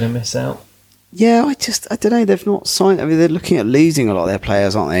going to miss out? Yeah, I don't know. They've not signed. I mean, they're looking at losing a lot of their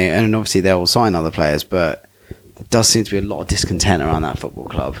players, aren't they? And obviously they'll sign other players, but there does seem to be a lot of discontent around that football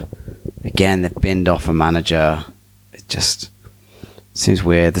club. Again, they've binned off a manager. It just seems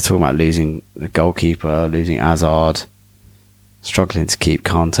weird. They're talking about losing the goalkeeper, losing Hazard, struggling to keep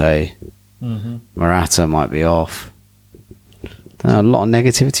Kante. Mm-hmm. Morata might be off. A lot of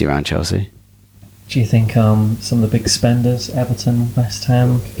negativity around Chelsea. Do you think some of the big spenders, Everton, West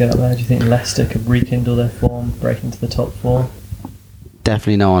Ham, could get up there? Do you think Leicester could rekindle their form, break into the top 4?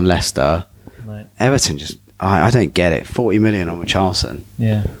 Definitely no on Leicester. Right. Everton just, I don't get it. 40 million on Richarlison.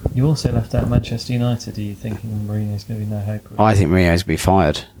 Yeah. You also left out Manchester United. Are you thinking Mourinho's going to be no hope? I think Mourinho's going to be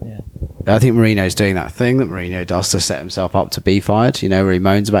fired. Yeah. I think Mourinho's doing that thing that Mourinho does to set himself up to be fired, you know, where he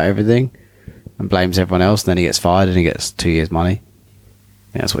moans about everything and blames everyone else, and then he gets fired and he gets 2 years' money.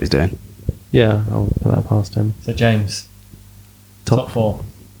 Yeah, that's what he's doing. Yeah, I'll put that past him. So James, top 4.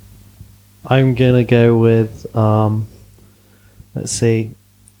 I'm gonna go with let's see,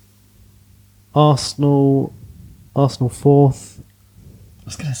 Arsenal 4th. I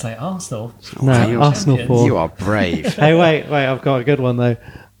was going to say Arsenal. No, you- Arsenal champions. 4th. You are brave. Hey, wait, I've got a good one though.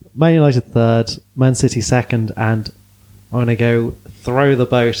 Man United 3rd, Man City 2nd, and I'm gonna go throw the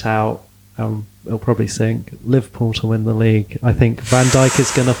boat out. It'll probably sink. Liverpool to win the league. I think Van Dijk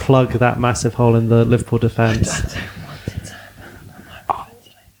is going to plug that massive hole in the Liverpool defence.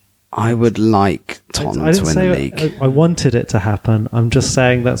 I would like Tottenham I to didn't win say the league. I wanted it to happen. I'm just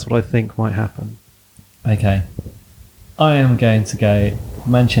saying that's what I think might happen. Okay. I am going to go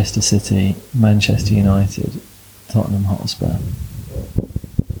Manchester City, Manchester United, Tottenham Hotspur,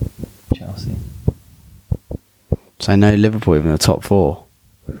 Chelsea. So no Liverpool even in the top 4.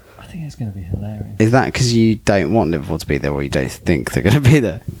 I think it's going to be hilarious. Is that because you don't want Liverpool to be there, or you don't think they're going to be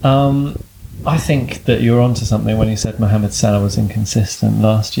there? I think that you were onto something when you said Mohamed Salah was inconsistent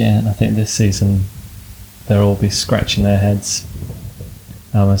last year, and I think this season they'll all be scratching their heads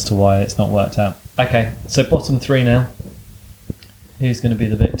as to why it's not worked out. Okay, so bottom 3 now. Who's going to be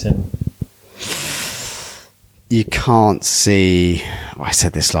the victim? You can't see. I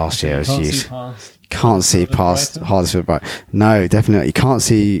said this last year. Can't You see past. can't see past Brighton? Huddersfield. No, definitely. You can't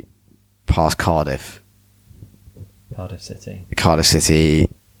see past Cardiff. Cardiff City. Cardiff City,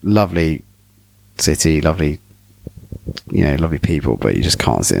 lovely city, lovely people, but you just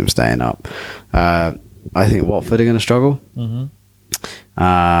can't see them staying up. I think Watford are going to struggle. Mm-hmm.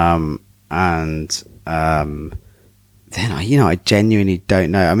 Then I genuinely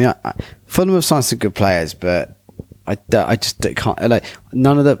don't know. I mean, Fulham have signed some good players, but I just can't. Like,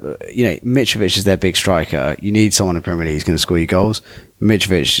 none of the, Mitrovic is their big striker. You need someone in the Premier League who's going to score you goals.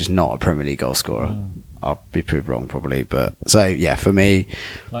 Mitrovic is not a Premier League goal scorer. I'll be proved wrong probably, but so yeah, for me,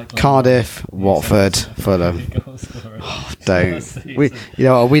 Cardiff, Watford, Fulham. Don't we'd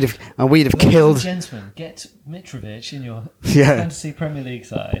have killed. Gentlemen, get Mitrovic in your Yeah. fantasy Premier League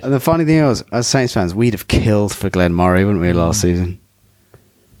side. And the funny thing was, as Saints fans, we'd have killed for Glenn Murray, wouldn't we, last season?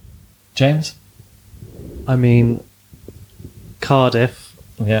 James? I mean, Cardiff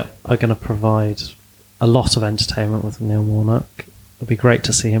Yeah. are going to provide a lot of entertainment with Neil Warnock. It'll be great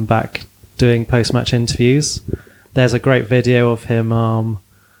to see him back doing post-match interviews. There's a great video of him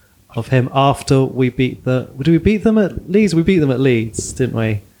after we beat Did we beat them at Leeds? We beat them at Leeds, didn't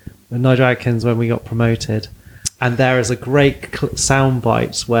we? With Nigel Adkins when we got promoted. And there is a great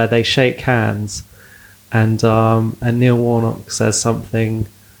soundbite where they shake hands, and Neil Warnock says something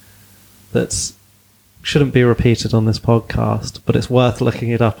that shouldn't be repeated on this podcast, but it's worth looking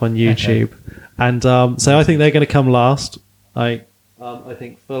it up on YouTube. Okay. And so I think they're going to come last. I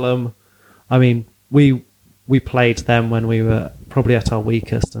think Fulham. I mean, we played them when we were probably at our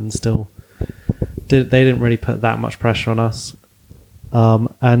weakest, and still they didn't really put that much pressure on us.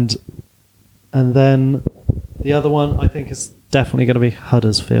 And then the other one I think is definitely going to be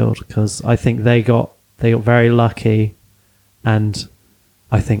Huddersfield, because I think they got very lucky, and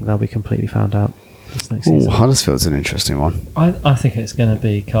I think they'll be completely found out this next season. Huddersfield's an interesting one. I think it's going to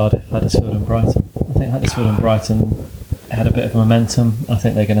be Cardiff, Huddersfield and Brighton. I think Huddersfield and Brighton had a bit of momentum. I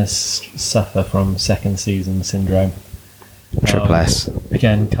think they're going to suffer from second season syndrome. Triple S.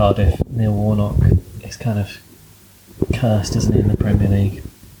 Again, Cardiff, Neil Warnock is kind of cursed, isn't he, in the Premier League?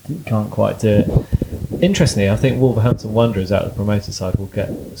 Can't quite do it. Interestingly, I think Wolverhampton Wanderers out of the promoted side will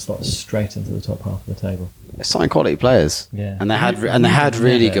get slot straight into the top half of the table. They signed quality players, Yeah, and they had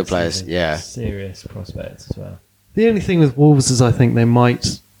really good players. Yeah, serious prospects as well. The only thing with Wolves is I think they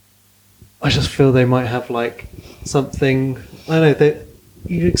might. I just feel they might have like something. I don't know.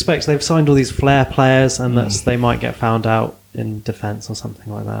 You expect they've signed all these flair players, and they might get found out in defence or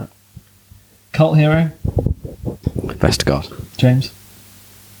something like that. Cult hero, Vestergaard. James.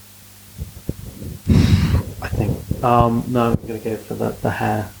 I think. No, I'm going to go for the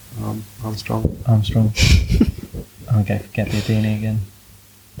hair. Armstrong. I'll go for Gabbiadini again.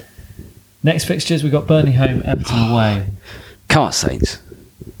 Next fixtures, we've got Burnley home, Everton away. Come on, Saints.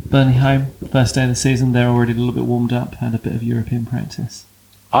 Burnley home, first day of the season. They're already a little bit warmed up, had a bit of European practice.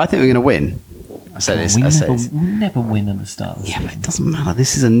 I think we're going to win. We never win at the start of the season. But it doesn't matter.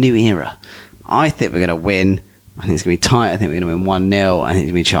 This is a new era. I think we're going to win. I think it's going to be tight. I think we're going to win 1-0. I think it's going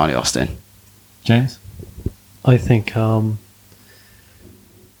to be Charlie Austin. James? I think I'm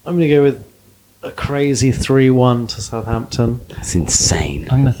going to go with a crazy 3-1 to Southampton. That's insane.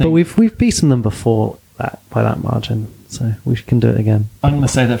 But we've beaten them before by that margin, so we can do it again. I'm going to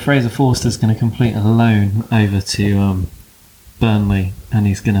say that Fraser Forster's going to complete a loan over to Burnley, and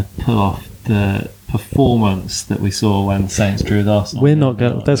he's going to pull off the performance that we saw when Saints drew with Arsenal. We're not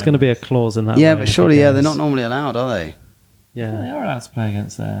going. There's going to be a clause in that. Yeah, but surely, they're not normally allowed, are they? Yeah, they are allowed to play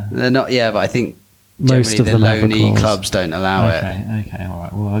against there. They're not. Yeah, but I think most of the them have a loanee clause. clubs don't allow it. Okay, all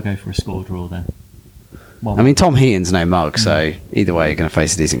right. Well, I'll go for a score draw then. I mean, Tom Heaton's no mug, so either way, you're going to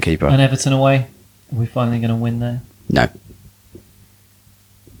face a decent keeper. And Everton away, are we finally going to win there? No.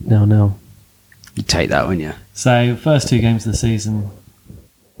 No. You'd take that, wouldn't you? So, first two games of the season.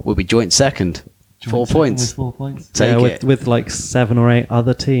 We'll be joint second. 4 second points. With 4 points. Take it. With like 7 or 8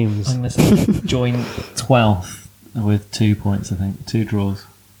 other teams. I'm going to say joint 12th with 2 points, I think. 2 draws.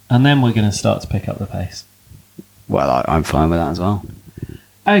 And then we're going to start to pick up the pace. Well, I'm fine with that as well.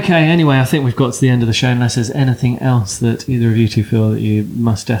 Okay, anyway, I think we've got to the end of the show, unless there's anything else that either of you two feel that you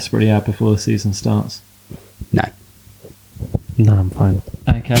must desperately add before the season starts. No. No, I'm fine.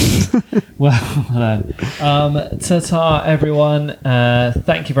 Okay. well then. Ta-ta, everyone.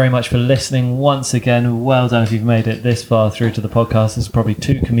 Thank you very much for listening once again. Well done if you've made it this far through to the podcast. It's probably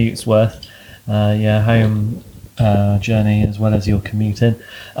 2 commutes worth. Home journey as well as your commuting.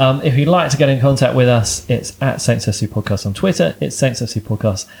 If you'd like to get in contact with us, it's at Saints FC Podcast on Twitter. It's Saints FC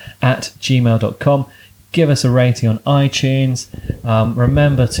Podcast at gmail.com. Give us a rating on iTunes.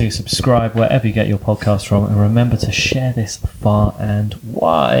 Remember to subscribe wherever you get your podcast from, and remember to share this far and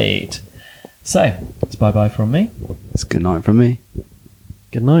wide. So, it's bye-bye from me. It's good night from me.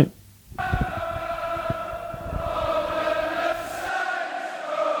 Good night.